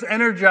work is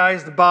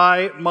energized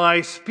by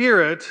my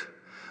Spirit.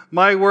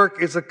 My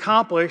work is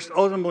accomplished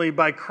ultimately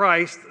by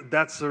Christ.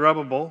 That's the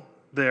Zerubbabel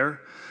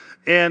there.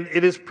 And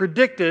it is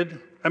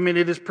protected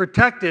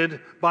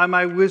by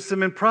my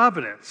wisdom and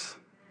providence.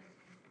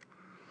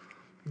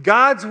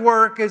 God's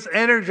work is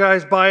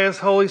energized by his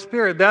Holy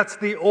Spirit. That's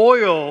the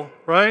oil,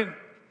 right?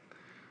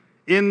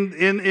 In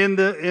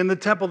the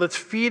temple that's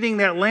feeding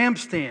that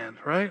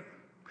lampstand, right?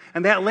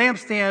 And that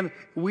lampstand,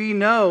 we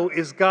know,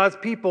 is God's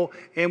people.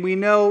 And we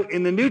know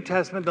in the New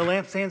Testament, the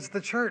lampstand's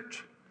the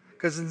church.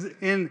 Because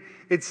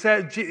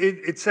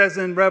it says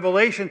in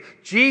Revelation,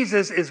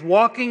 Jesus is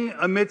walking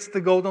amidst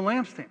the golden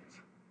lampstands.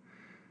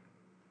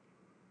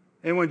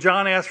 And when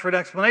John asks for an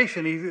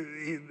explanation,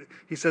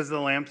 he says the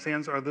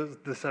lampstands are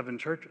the seven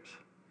churches.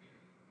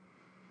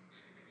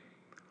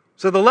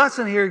 So the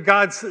lesson here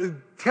God's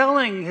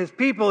telling his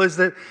people is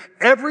that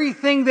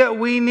everything that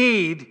we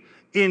need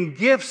in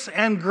gifts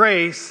and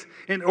grace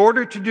in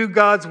order to do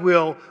God's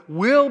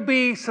will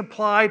be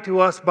supplied to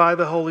us by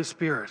the Holy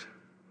Spirit.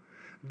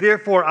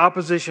 Therefore,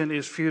 opposition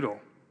is futile.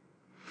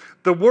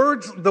 The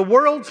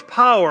world's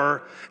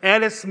power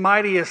at its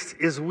mightiest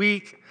is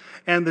weak,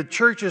 and the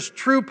church's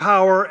true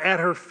power at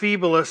her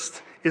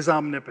feeblest is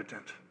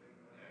omnipotent.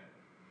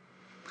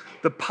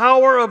 The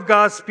power of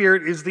God's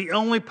Spirit is the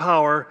only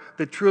power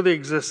that truly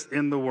exists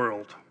in the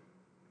world.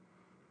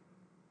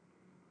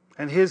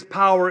 And his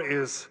power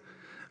is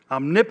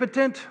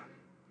omnipotent,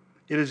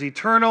 it is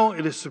eternal,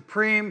 it is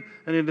supreme,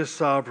 and it is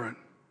sovereign.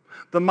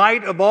 The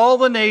might of all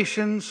the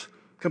nations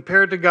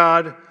compared to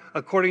God,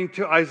 according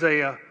to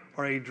Isaiah,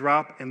 are a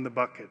drop in the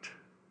bucket.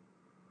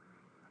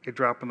 A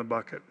drop in the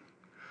bucket.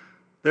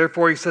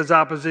 Therefore, he says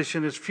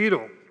opposition is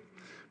futile.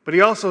 But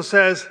he also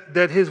says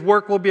that his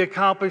work will be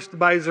accomplished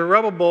by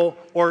Zerubbabel,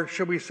 or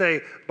should we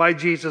say, by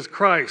Jesus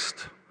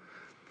Christ.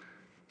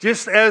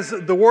 Just as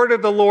the word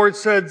of the Lord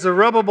said,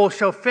 Zerubbabel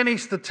shall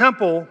finish the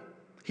temple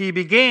he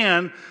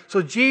began,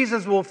 so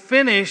Jesus will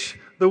finish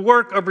the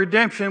work of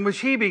redemption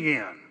which he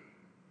began.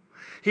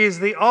 He is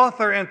the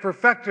author and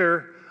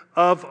perfecter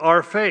of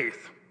our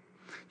faith.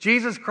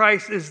 Jesus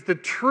Christ is the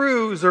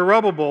true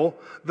Zerubbabel,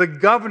 the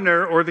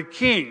governor or the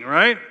king,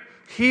 right?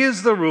 He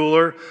is the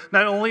ruler,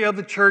 not only of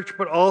the church,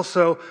 but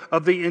also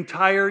of the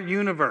entire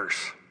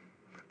universe,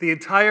 the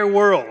entire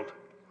world.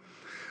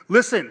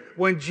 Listen,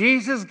 when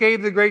Jesus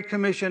gave the Great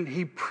Commission,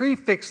 he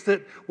prefixed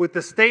it with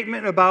the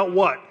statement about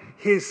what?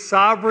 His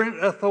sovereign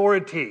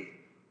authority.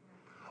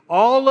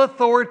 All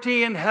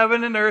authority in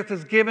heaven and earth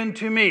is given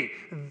to me.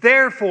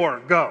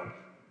 Therefore, go.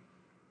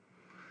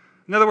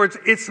 In other words,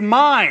 it's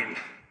mine.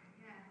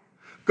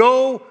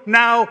 Go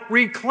now,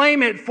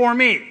 reclaim it for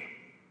me,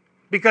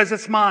 because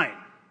it's mine.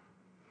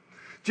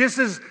 Just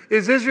as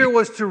Israel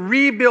was to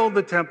rebuild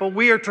the temple,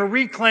 we are to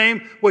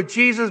reclaim what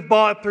Jesus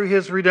bought through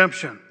his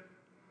redemption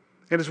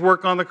and his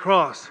work on the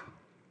cross.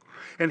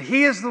 And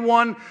he is the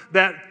one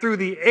that, through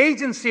the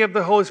agency of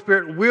the Holy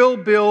Spirit, will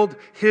build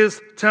his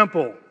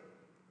temple.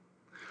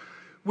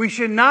 We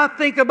should not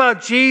think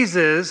about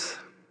Jesus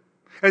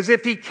as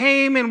if he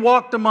came and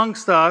walked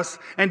amongst us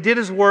and did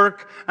his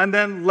work and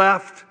then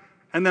left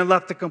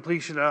the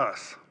completion to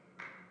us.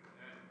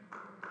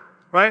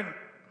 Right?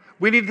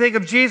 We need to think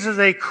of Jesus as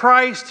a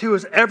Christ who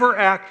is ever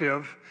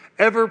active,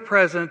 ever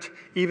present,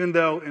 even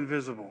though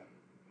invisible.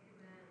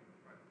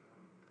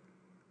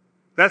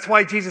 That's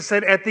why Jesus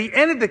said at the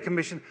end of the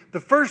commission, the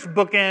first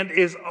bookend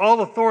is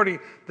all authority.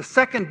 The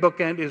second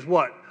bookend is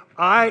what?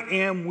 I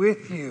am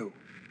with you.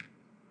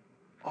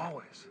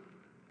 Always.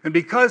 And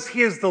because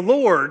he is the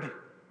Lord,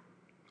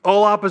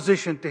 all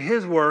opposition to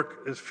his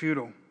work is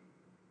futile.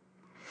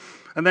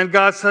 And then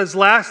God says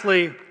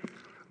lastly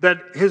that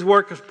his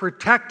work is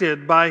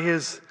protected by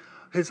his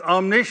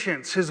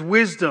omniscience, his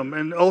wisdom,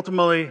 and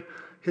ultimately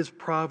his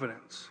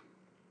providence.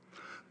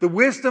 The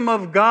wisdom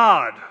of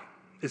God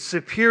is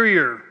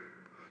superior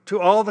to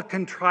all the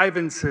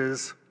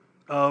contrivances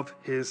of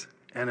his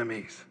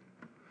enemies.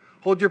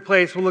 Hold your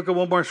place. We'll look at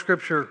one more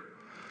scripture.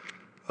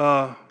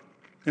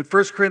 In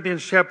 1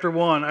 Corinthians chapter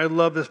 1, I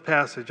love this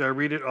passage. I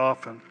read it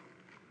often.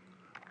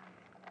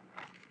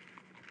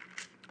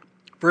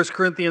 1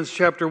 Corinthians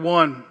chapter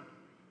 1.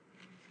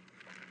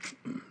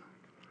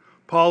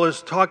 Paul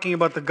is talking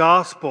about the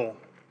gospel.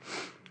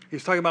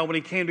 He's talking about when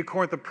he came to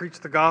Corinth to preach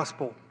the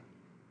gospel.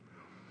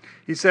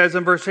 He says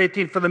in verse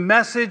 18, for the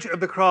message of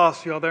the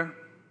cross, y'all there?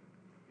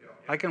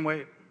 I can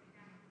wait.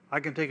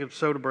 I can take a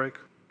soda break.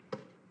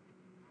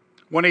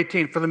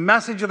 1:18, for the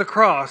message of the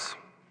cross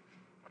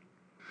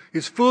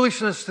is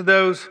foolishness to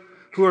those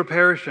who are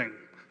perishing.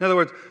 In other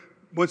words,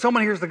 when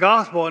someone hears the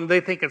gospel and they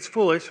think it's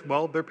foolish,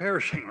 well, they're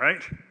perishing,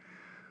 right?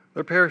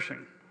 They're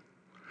perishing.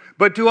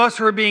 But to us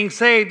who are being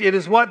saved, it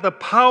is what? The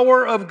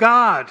power of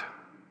God.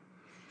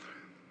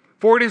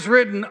 For it is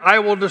written, I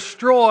will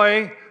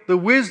destroy the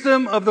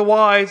wisdom of the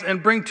wise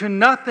and bring to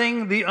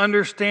nothing the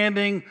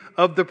understanding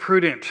of the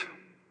prudent.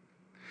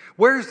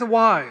 Where's the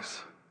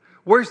wise?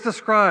 Where's the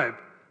scribe?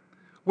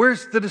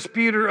 Where's the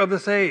disputer of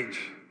this age?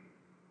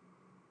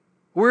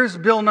 Where's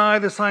Bill Nye,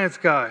 the science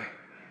guy?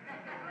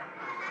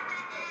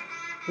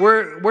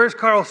 Where's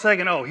Carl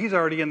Sagan? Oh, he's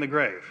already in the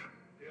grave.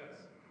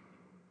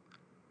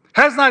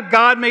 Has not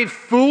God made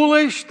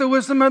foolish the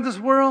wisdom of this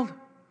world?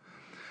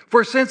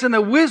 For since in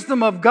the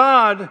wisdom of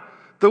God,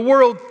 the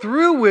world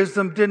through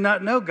wisdom did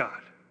not know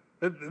God.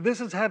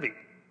 This is heavy.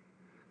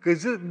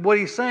 Because what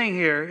he's saying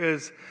here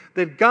is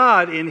that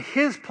God, in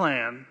his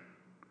plan,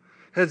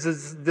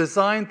 has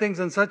designed things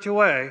in such a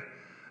way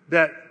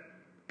that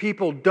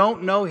people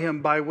don't know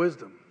him by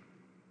wisdom.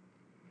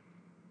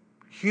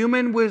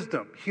 Human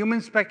wisdom,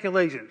 human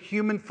speculation,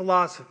 human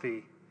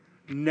philosophy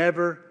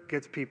never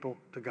gets people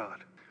to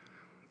God.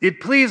 It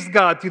pleased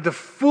God through the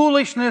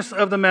foolishness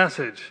of the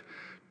message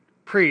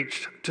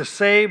preached to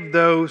save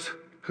those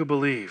who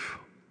believe.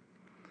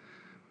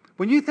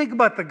 When you think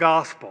about the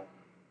gospel,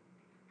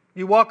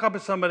 you walk up to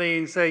somebody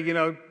and say,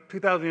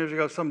 2,000 years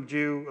ago, some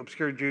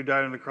obscure Jew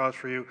died on the cross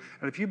for you.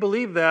 And if you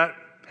believe that,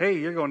 hey,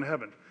 you're going to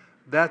heaven.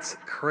 That's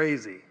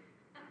crazy.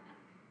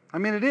 I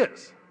mean, it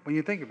is when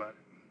you think about it.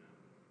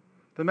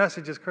 The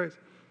message is crazy.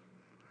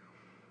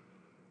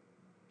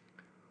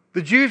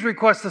 The Jews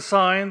request a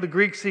sign, the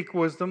Greeks seek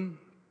wisdom.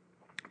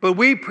 But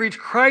we preach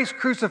Christ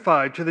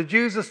crucified, to the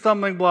Jews a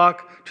stumbling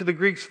block, to the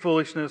Greeks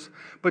foolishness.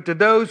 But to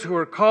those who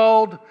are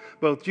called,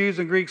 both Jews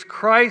and Greeks,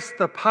 Christ,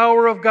 the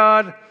power of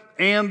God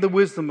and the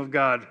wisdom of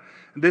God.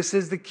 This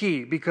is the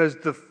key, because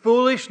the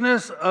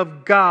foolishness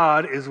of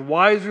God is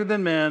wiser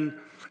than men,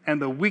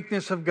 and the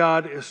weakness of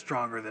God is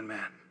stronger than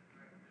men.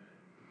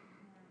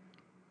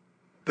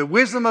 The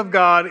wisdom of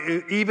God,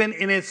 even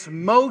in its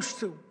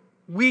most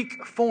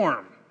weak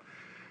form,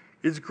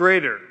 is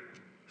greater,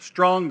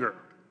 stronger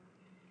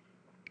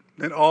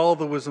than all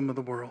the wisdom of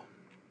the world.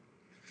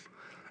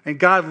 And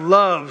God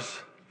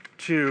loves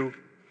to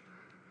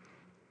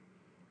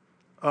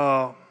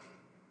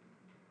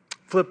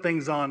flip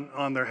things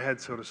on their head,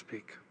 so to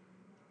speak.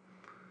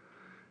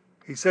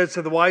 He says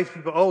to the wise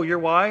people, oh, you're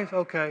wise?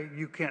 Okay,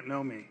 you can't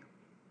know me.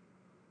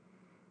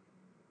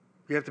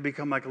 You have to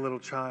become like a little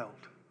child.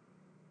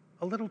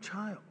 A little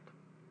child.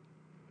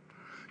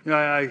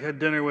 I had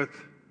dinner with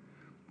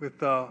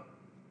the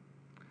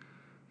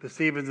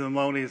Stevens and the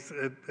Loneys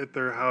at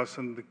their house,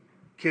 and the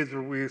kids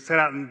we sat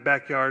out in the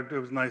backyard. It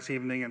was a nice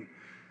evening and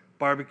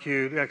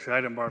barbecued. Actually,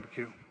 I didn't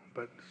barbecue,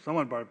 but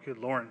someone barbecued.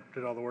 Lauren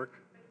did all the work.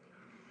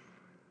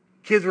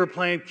 Kids were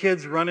playing,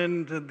 kids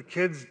running to the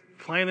kids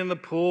playing in the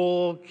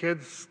pool,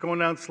 kids going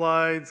down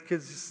slides,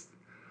 kids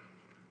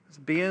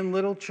just being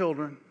little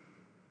children.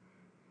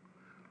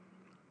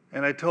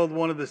 And I told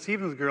one of the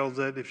Stevens girls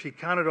that if she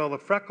counted all the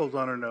freckles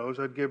on her nose,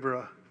 I'd give her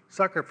a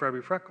sucker for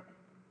every freckle.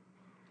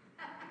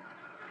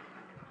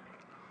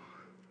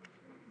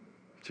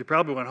 She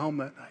probably went home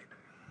that night.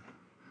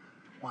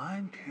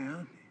 1,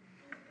 2.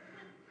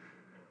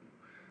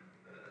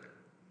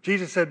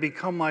 Jesus said,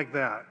 become like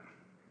that,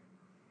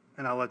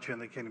 and I'll let you in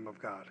the kingdom of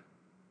God.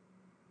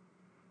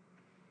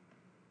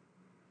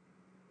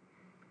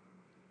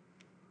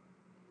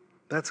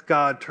 That's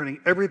God turning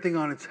everything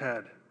on its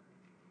head.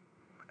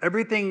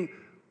 Everything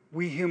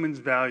we humans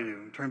value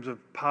in terms of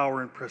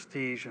power and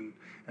prestige and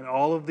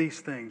all of these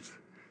things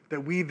that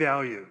we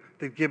value,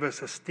 that give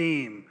us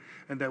esteem,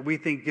 and that we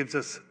think gives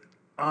us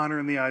honor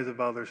in the eyes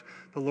of others.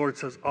 The Lord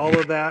says, all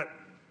of that,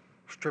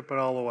 strip it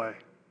all away.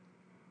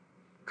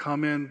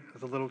 Come in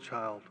as a little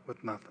child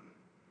with nothing.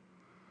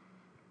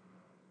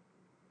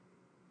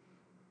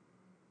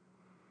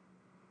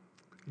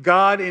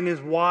 God, in his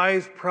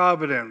wise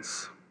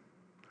providence,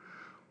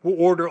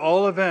 will order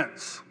all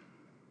events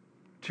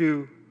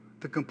to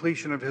the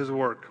completion of his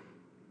work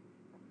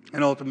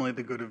and ultimately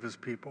the good of his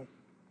people.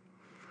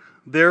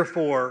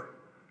 Therefore,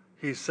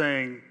 he's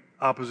saying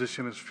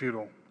opposition is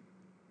futile.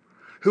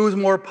 Who is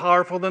more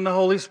powerful than the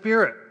Holy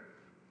Spirit?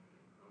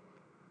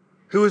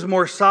 Who is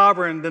more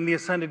sovereign than the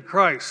ascended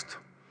Christ?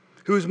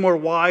 Who is more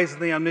wise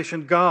than the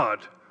omniscient God?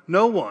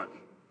 No one.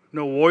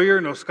 No warrior,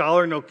 no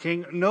scholar, no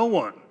king, no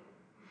one.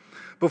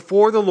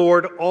 Before the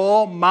Lord,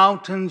 all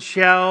mountains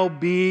shall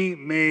be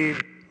made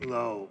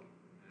low.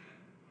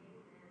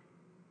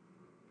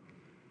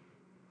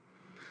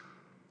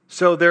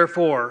 So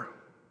therefore,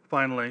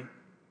 finally,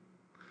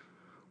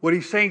 what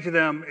he's saying to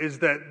them is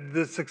that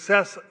the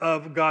success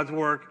of God's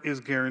work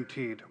is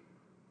guaranteed.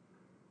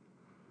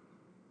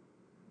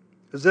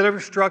 Has it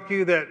ever struck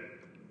you that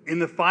in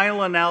the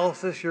final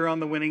analysis, you're on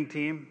the winning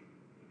team?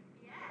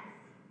 Yes.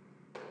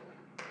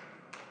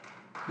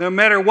 No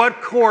matter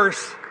what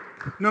course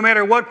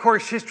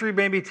history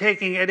may be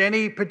taking at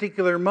any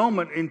particular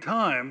moment in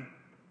time,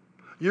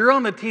 you're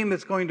on the team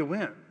that's going to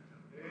win.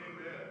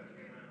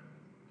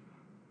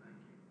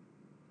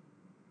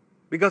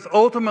 Because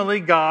ultimately,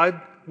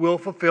 God will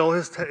fulfill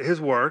his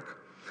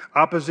work.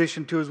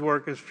 Opposition to his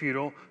work is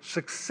futile.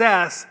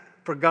 Success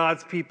for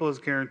God's people is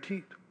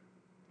guaranteed.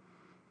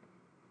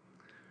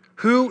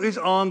 Who is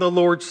on the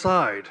Lord's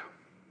side?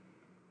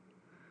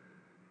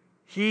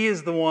 He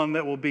is the one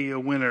that will be a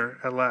winner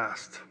at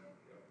last.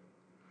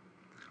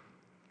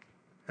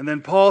 And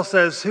then Paul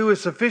says, who is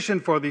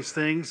sufficient for these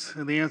things?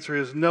 And the answer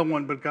is no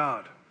one but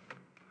God.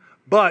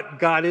 But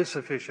God is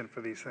sufficient for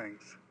these things.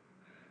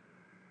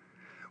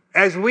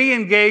 As we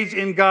engage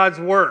in God's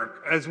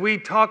work, as we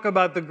talk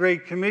about the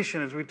Great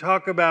Commission, as we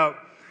talk about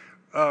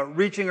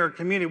reaching our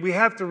community, we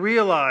have to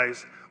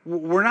realize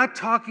we're not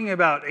talking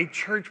about a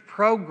church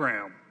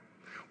program.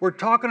 We're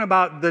talking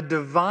about the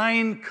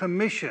divine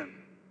commission.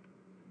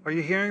 Are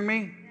you hearing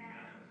me?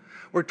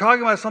 We're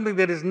talking about something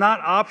that is not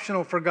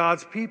optional for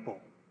God's people.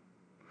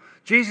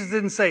 Jesus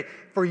didn't say,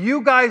 for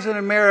you guys in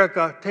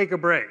America, take a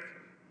break.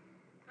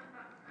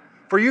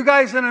 For you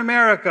guys in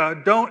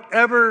America, don't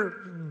ever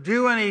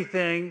do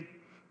anything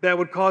that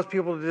would cause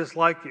people to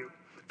dislike you.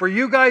 For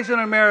you guys in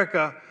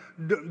America,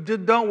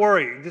 don't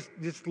worry.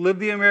 Just live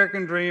the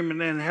American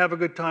dream and have a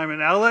good time.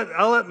 And I'll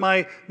let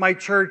my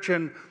church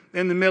in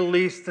the Middle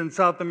East and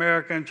South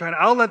America and China,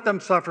 I'll let them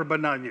suffer, but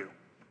not you.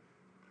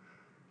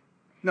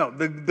 No,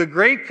 the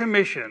Great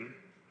Commission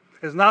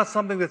is not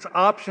something that's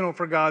optional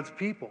for God's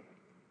people.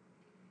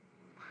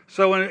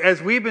 So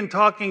as we've been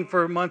talking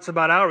for months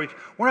about outreach,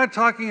 we're not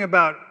talking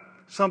about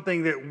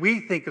something that we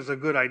think is a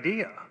good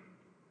idea.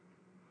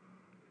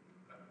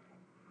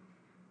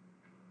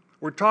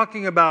 We're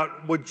talking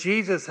about what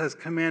Jesus has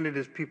commanded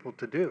his people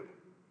to do,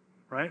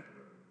 right?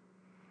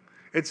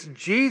 It's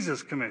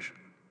Jesus' commission,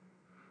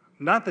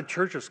 not the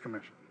church's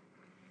commission.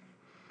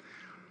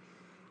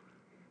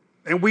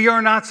 And we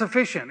are not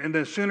sufficient, and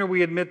the sooner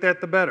we admit that,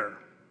 the better.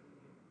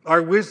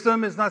 Our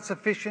wisdom is not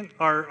sufficient,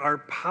 our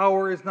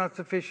power is not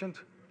sufficient,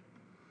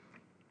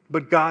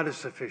 but God is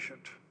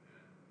sufficient,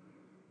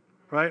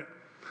 right?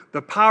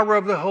 The power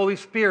of the Holy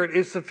Spirit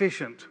is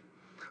sufficient.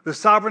 The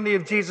sovereignty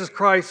of Jesus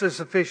Christ is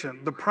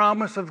sufficient. The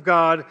promise of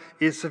God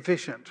is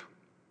sufficient.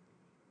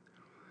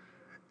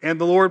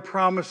 And the Lord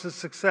promises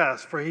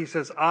success, for he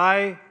says,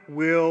 I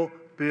will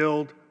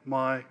build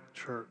my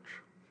church.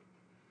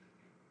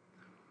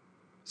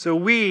 So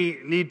we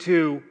need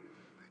to,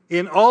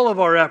 in all of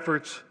our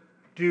efforts,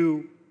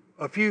 do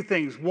a few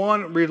things.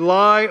 One,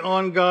 rely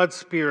on God's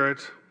Spirit.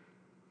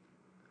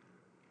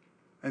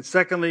 And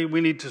secondly,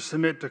 we need to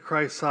submit to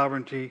Christ's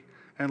sovereignty.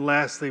 And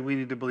lastly, we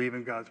need to believe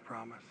in God's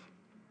promise.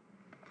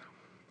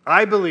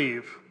 I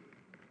believe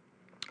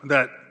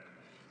that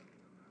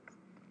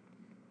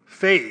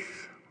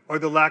faith, or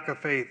the lack of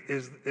faith,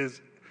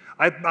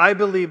 I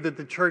believe that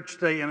the church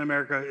today in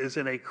America is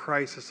in a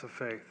crisis of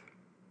faith.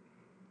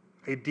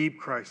 A deep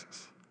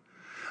crisis.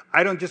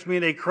 I don't just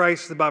mean a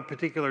crisis about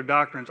particular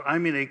doctrines. I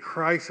mean a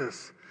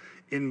crisis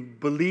in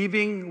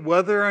believing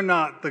whether or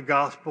not the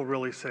gospel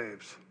really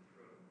saves.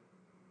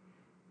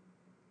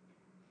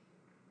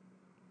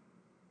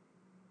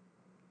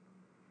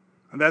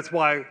 And that's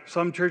why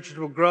some churches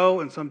will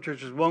grow and some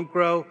churches won't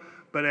grow.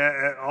 But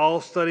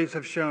all studies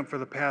have shown for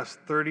the past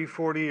 30,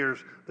 40 years,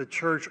 the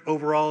church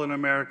overall in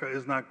America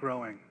is not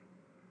growing.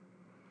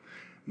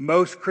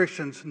 Most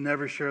Christians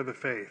never share the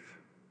faith.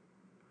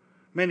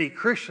 Many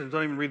Christians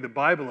don't even read the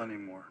Bible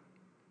anymore.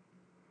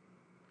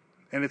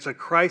 And it's a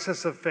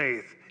crisis of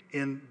faith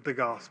in the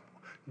gospel.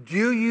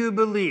 Do you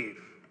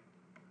believe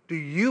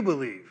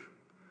the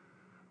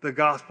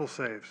gospel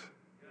saves?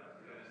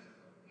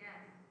 Yes.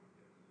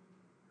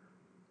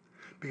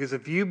 Because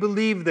if you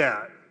believe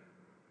that,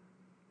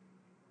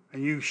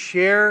 and you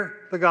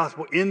share the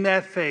gospel in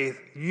that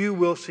faith, you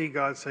will see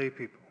God save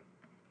people.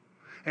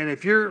 And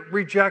if you're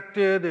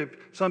rejected, if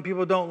some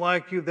people don't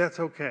like you, that's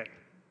okay.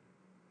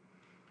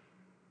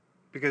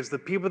 Because the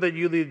people that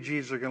you lead to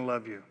Jesus are going to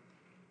love you.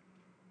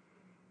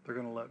 They're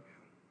going to love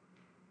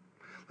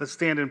you. Let's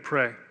stand and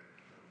pray.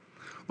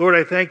 Lord,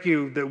 I thank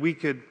you that we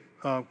could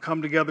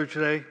come together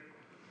today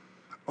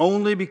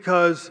only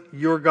because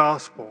your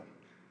gospel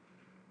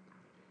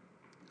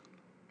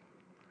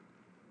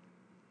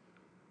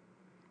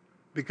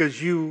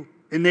because you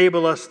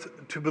enable us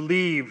to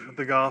believe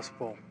the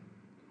gospel,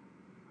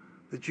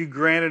 that you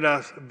granted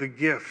us the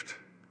gift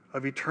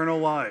of eternal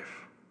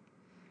life.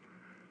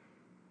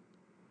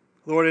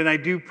 Lord, and I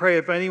do pray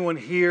if anyone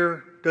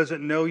here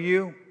doesn't know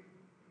you,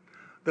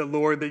 that,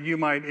 Lord, that you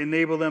might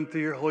enable them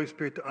through your Holy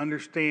Spirit to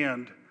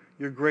understand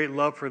your great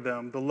love for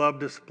them, the love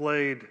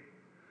displayed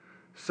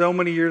so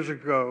many years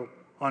ago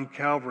on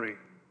Calvary.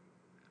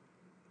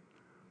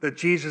 That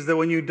Jesus, that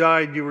when you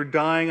died, you were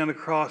dying on a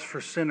cross for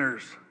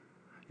sinners.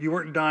 You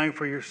weren't dying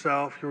for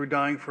yourself, you were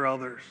dying for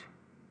others.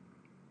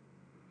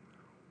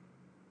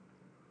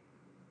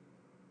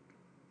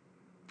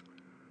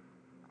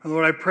 And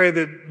Lord, I pray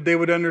that they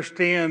would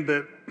understand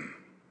that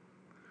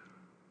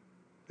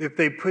if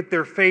they put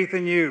their faith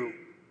in you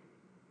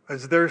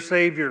as their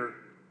Savior,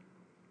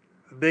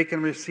 they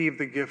can receive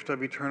the gift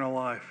of eternal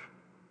life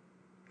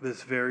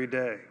this very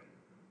day,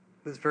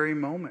 this very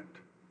moment.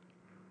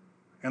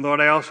 And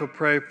Lord, I also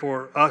pray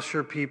for us,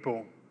 your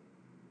people,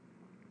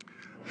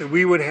 that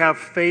we would have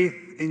faith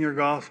in your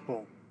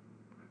gospel,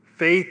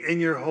 faith in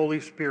your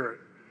Holy Spirit,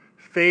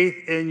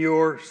 faith in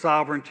your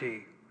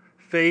sovereignty,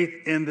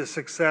 faith in the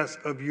success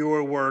of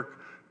your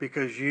work,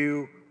 because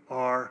you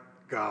are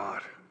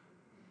God.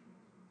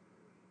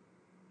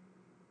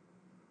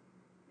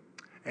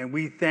 And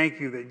we thank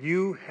you that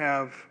you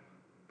have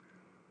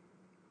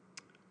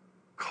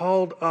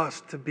called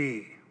us to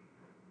be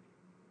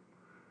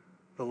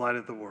the light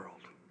of the world.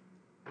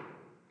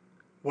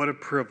 What a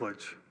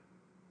privilege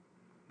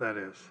that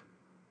is.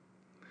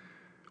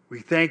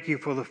 We thank you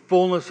for the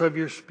fullness of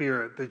your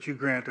Spirit that you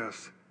grant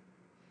us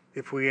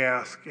if we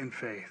ask in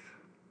faith.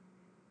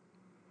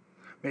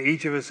 May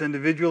each of us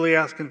individually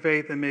ask in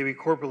faith, and may we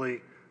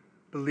corporately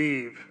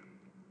believe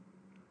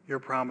your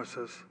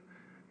promises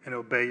and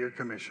obey your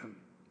commission.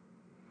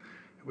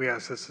 We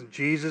ask this in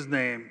Jesus'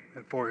 name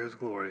and for his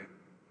glory.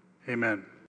 Amen.